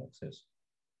custom indexes.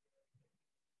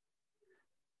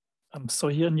 So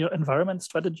here in your environment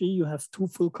strategy, you have 2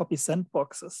 full copy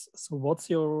sandboxes. So what's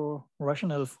your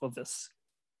rationale for this?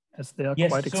 As they are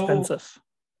quite expensive.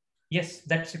 Yes,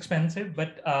 that's expensive,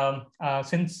 but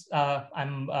since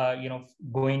I'm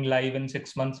going live in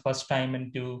 6 months first time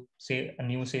into, say, a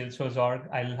new Salesforce org,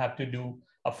 I'll have to do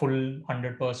a full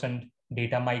 100%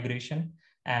 data migration,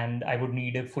 and I would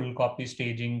need a full copy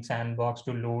staging sandbox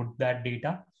to load that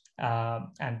data,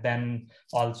 and then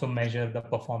also measure the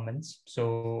performance.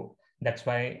 So that's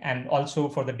why, and also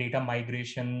for the data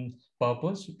migration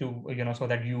purpose to, so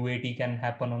that UAT can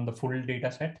happen on the full data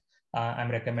set.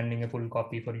 I'm recommending a full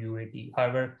copy for UAT.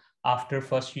 However, after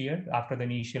first year, after the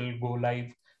initial go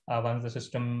live, once the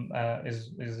system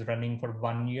is running for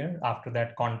 1 year, after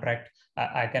that contract,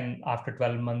 I can, after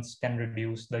 12 months, can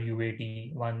reduce the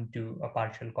UAT one to a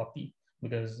partial copy,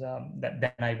 because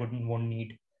then I won't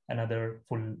need another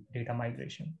full data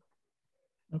migration.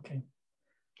 Okay.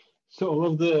 So all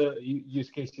of the use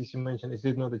cases you mentioned, is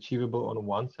it not achievable on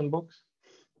one sandbox?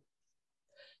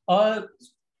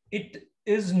 It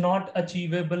is not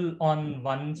achievable on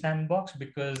one sandbox,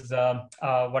 because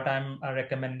what I'm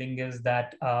recommending is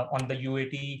that on the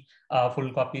UAT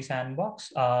full copy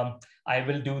sandbox, I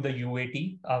will do the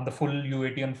UAT, the full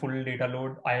UAT on full data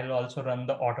load. I'll also run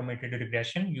the automated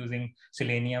regression using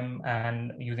Selenium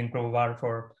and using Crowbar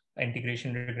for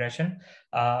integration regression.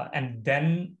 And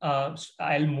then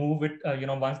I'll move it,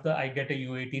 once I get a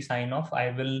UAT sign off,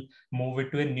 I will move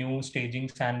it to a new staging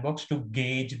sandbox to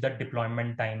gauge the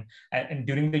deployment time. And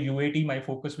during the UAT, my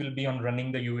focus will be on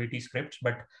running the UAT scripts,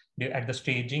 but at the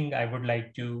staging, I would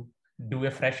like to do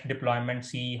a fresh deployment,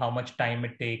 see how much time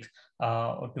it takes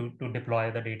to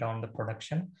deploy the data on the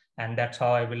production. And that's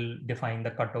how I will define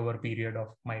the cutover period of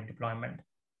my deployment.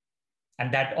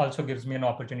 And that also gives me an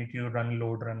opportunity to run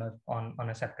load runner on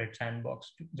a separate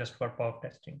sandbox just for perf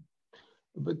testing.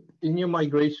 But in your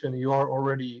migration, you are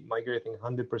already migrating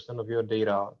 100% of your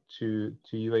data to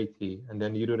UAT, and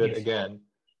then you do that Yes. again.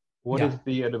 What is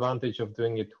the advantage of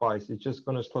doing it twice? It's just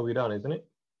going to slow you down, isn't it?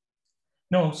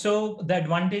 No, so the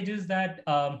advantage is that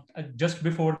just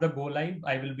before the go live,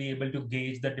 I will be able to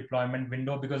gauge the deployment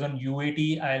window, because on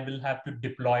UAT, I will have to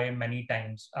deploy many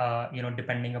times,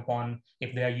 depending upon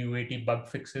if there are UAT bug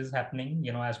fixes happening,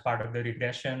 as part of the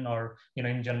regression, or,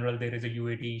 in general, there is a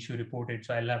UAT issue reported.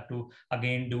 So I'll have to,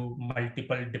 again, do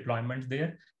multiple deployments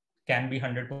there. Can be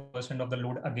 100% of the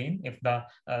load again if there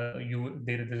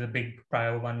is a big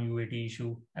prior one UAT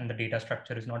issue and the data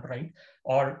structure is not right,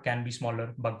 or can be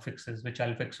smaller bug fixes, which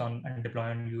I'll fix on and deploy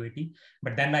on UAT.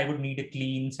 But then I would need a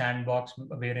clean sandbox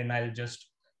wherein I'll just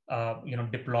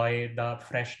deploy the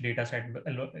fresh data set,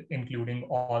 including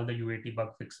all the UAT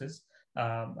bug fixes,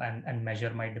 and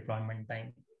measure my deployment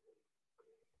time.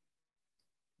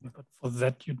 But for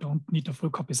that, you don't need a full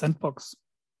copy sandbox.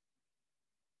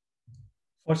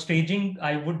 For staging,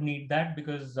 I would need that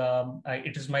because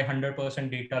it is my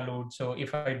 100% data load. So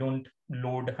if I don't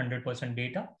load 100%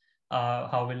 data,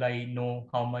 how will I know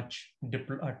how much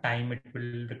time it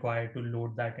will require to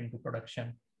load that into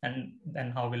production? And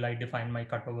then how will I define my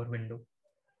cutover window?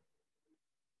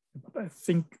 But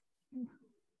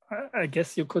I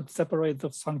guess you could separate the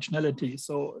functionality.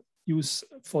 So use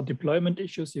for deployment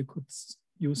issues, you could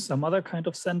use some other kind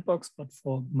of sandbox, but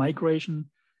for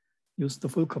migration, use the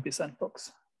full copy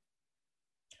sandbox.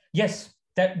 Yes,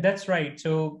 that's right.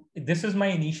 So this is my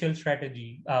initial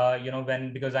strategy,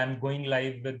 because I'm going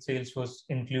live with Salesforce,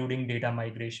 including data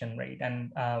migration, right?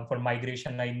 And for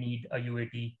migration, I need a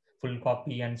UAT full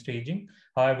copy and staging.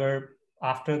 However,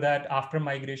 after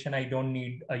migration, I don't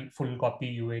need a full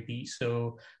copy UAT.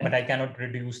 So, but I cannot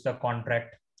reduce the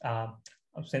contract. I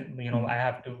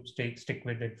have to stick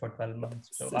with it for 12 months.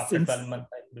 So after 12 months,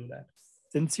 I do that.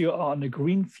 Since you are on a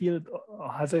greenfield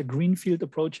or have a greenfield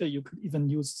approach here, you could even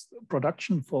use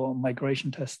production for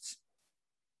migration tests.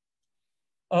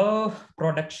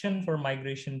 Production for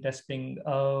migration testing.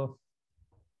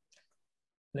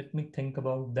 Let me think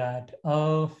about that.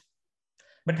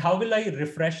 But how will I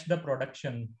refresh the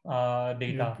production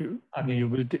data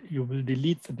again? You will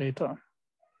delete the data.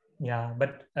 Yeah,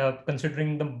 but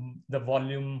considering the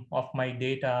volume of my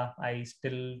data, I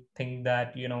still think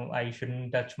that I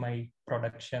shouldn't touch my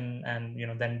production and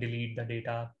then delete the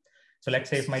data. So let's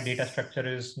say if my data structure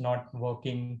is not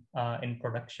working in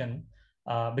production,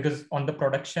 because on the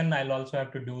production I'll also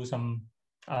have to do some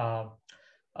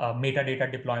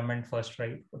metadata deployment first,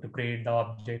 right, to create the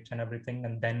objects and everything,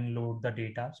 and then load the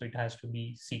data. So it has to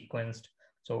be sequenced.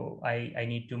 So I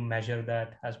need to measure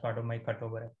that as part of my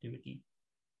cutover activity.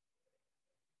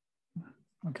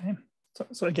 Okay,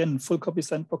 so again, full copy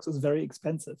sandbox is very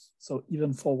expensive. So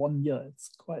even for 1 year, it's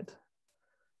quite.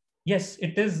 Yes,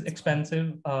 it is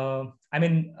expensive.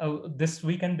 This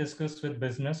we can discuss with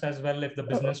business as well if the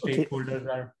business stakeholders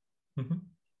are. Mm-hmm.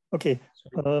 Okay.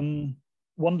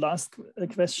 One last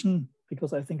question,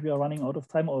 because I think we are running out of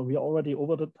time, or we are already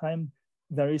over the time.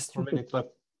 Very stupid. 4 minutes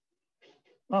left.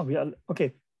 Oh, we are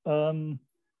okay.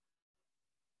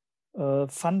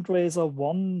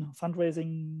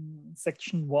 Fundraising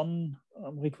section 1,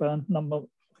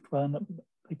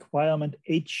 requirement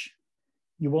H.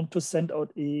 You want to send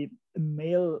out a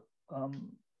mail.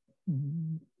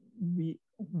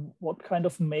 What kind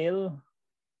of mail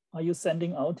are you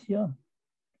sending out here?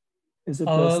 Is it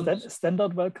a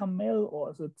standard welcome mail,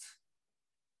 or is it?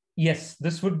 Yes,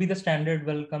 this would be the standard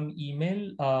welcome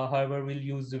email. However, we'll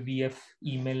use the VF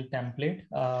email template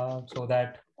so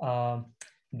that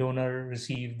donor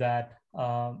receive that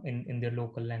in their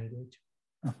local language.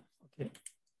 Oh, okay.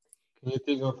 Can you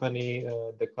think of any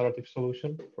declarative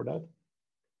solution for that?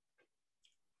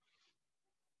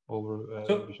 Over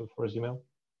Visual Force email?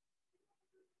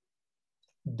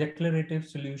 Declarative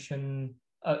solution,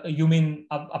 you mean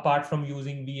apart from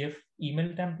using VF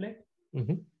email template?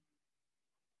 Mm-hmm.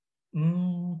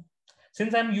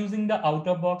 Since I'm using the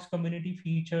out-of-box community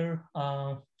feature,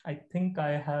 I think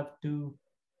I have to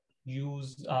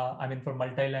use, for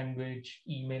multi-language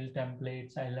email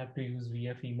templates, I'll have to use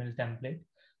VF email template.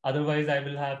 Otherwise, I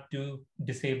will have to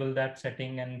disable that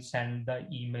setting and send the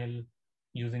email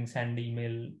using send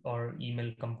email or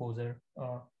email composer,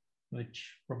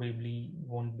 which probably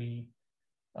won't be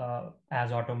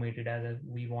as automated as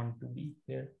we want to be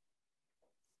here.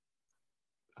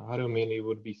 How do you mean you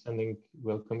would be sending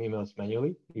welcome emails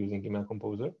manually using email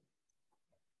composer?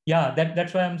 Yeah,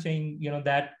 that's why I'm saying,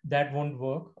 that won't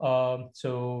work.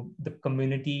 So the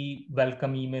community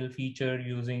welcome email feature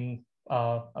using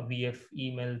a VF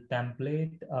email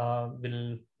template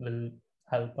will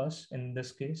help us in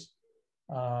this case,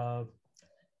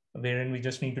 wherein we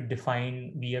just need to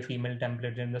define VF email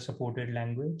template in the supported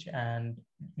language and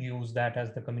use that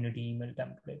as the community email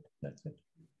template. That's it.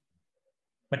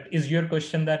 But is your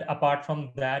question that apart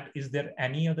from that, is there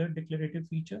any other declarative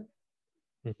feature?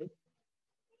 Mm-hmm.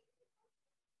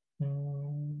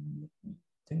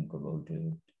 Think about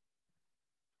it.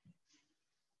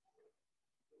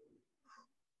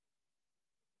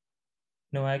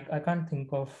 No, I can't think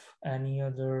of any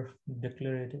other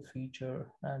declarative feature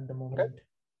at the moment. Okay.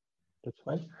 That's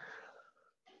fine.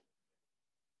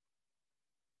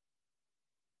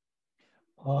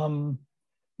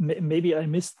 Maybe I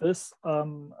missed this.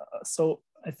 So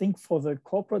I think for the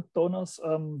corporate donors,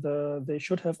 they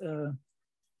should have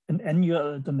an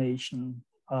annual donation.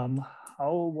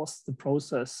 How was the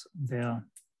process there?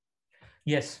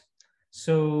 Yes.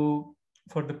 So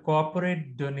for the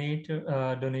corporate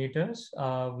donators,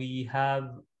 we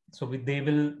have, when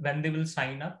they will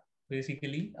sign up,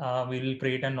 basically, we will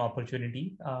create an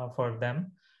opportunity for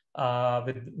them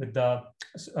with the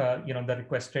the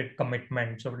requested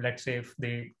commitment. So let's say if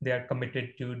they are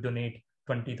committed to donate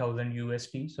 20,000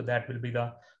 USD, so that will be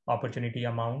the opportunity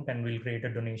amount, and we'll create a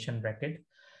donation bracket.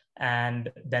 And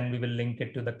then we will link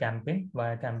it to the campaign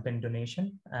via campaign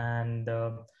donation. And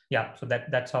yeah, so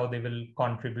that's how they will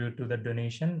contribute to the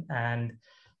donation. And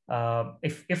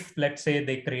if let's say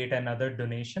they create another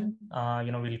donation,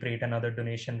 we'll create another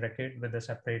donation record with a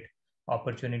separate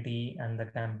opportunity and the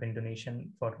campaign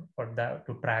donation for that,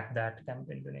 to track that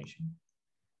campaign donation.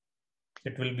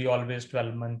 It will be always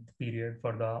 12-month period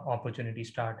for the opportunity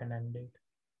start and end date.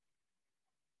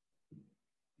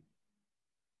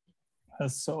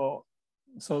 So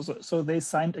they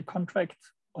signed a contract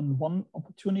on one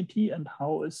opportunity, and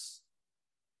how is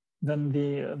then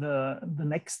the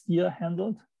next year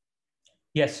handled?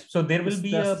 Yes, so there will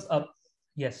be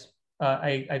yes,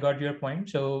 I got your point.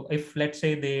 So if let's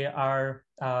say they are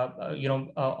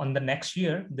on the next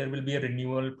year, there will be a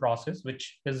renewal process,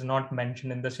 which is not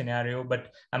mentioned in the scenario,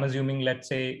 but I'm assuming, let's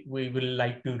say we will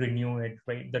like to renew it,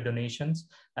 right, the donations.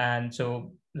 And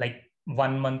so like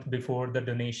 1 month before the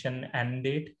donation end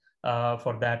date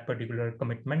for that particular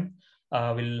commitment,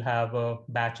 we'll have a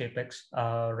batch Apex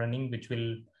running, which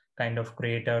will kind of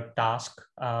create a task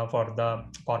for the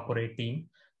corporate team,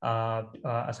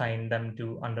 assign them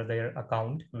to under their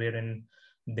account, wherein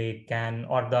they can,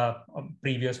 or the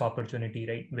previous opportunity,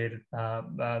 right, where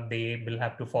they will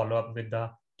have to follow up with the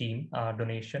team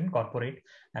donation corporate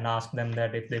and ask them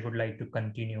that if they would like to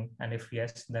continue, and if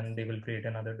yes, then they will create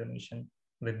another donation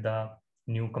with the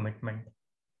new commitment.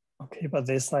 Okay, but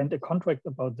they signed a contract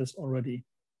about this already.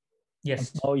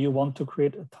 Yes. And now you want to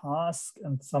create a task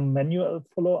and some manual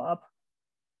follow-up.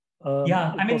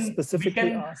 Yeah, I mean,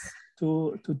 specifically asked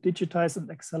to digitize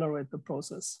and accelerate the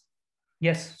process.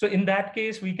 Yes, so in that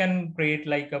case, we can create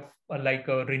like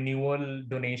a renewal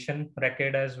donation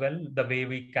record as well, the way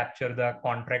we capture the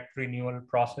contract renewal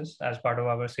process as part of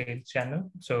our sales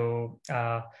channel. So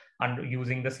under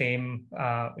using the same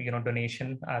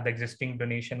donation, the existing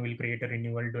donation will create a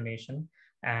renewal donation,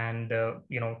 and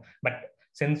but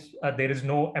since there is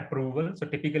no approval, so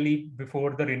typically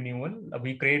before the renewal,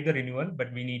 we create the renewal,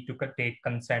 but we need to take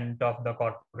consent of the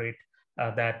corporate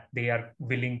that they are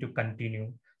willing to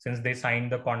continue, since they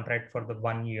signed the contract for the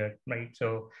 1 year, right?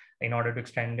 So in order to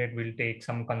extend it, we'll take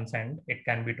some consent. It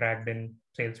can be tracked in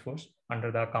Salesforce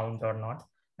under the account or not,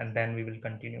 and then we will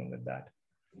continue with that.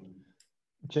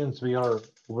 Since we are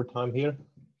over time here,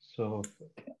 so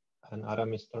and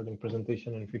Aram is starting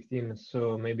presentation in 15 minutes,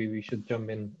 so maybe we should jump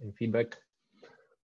in feedback.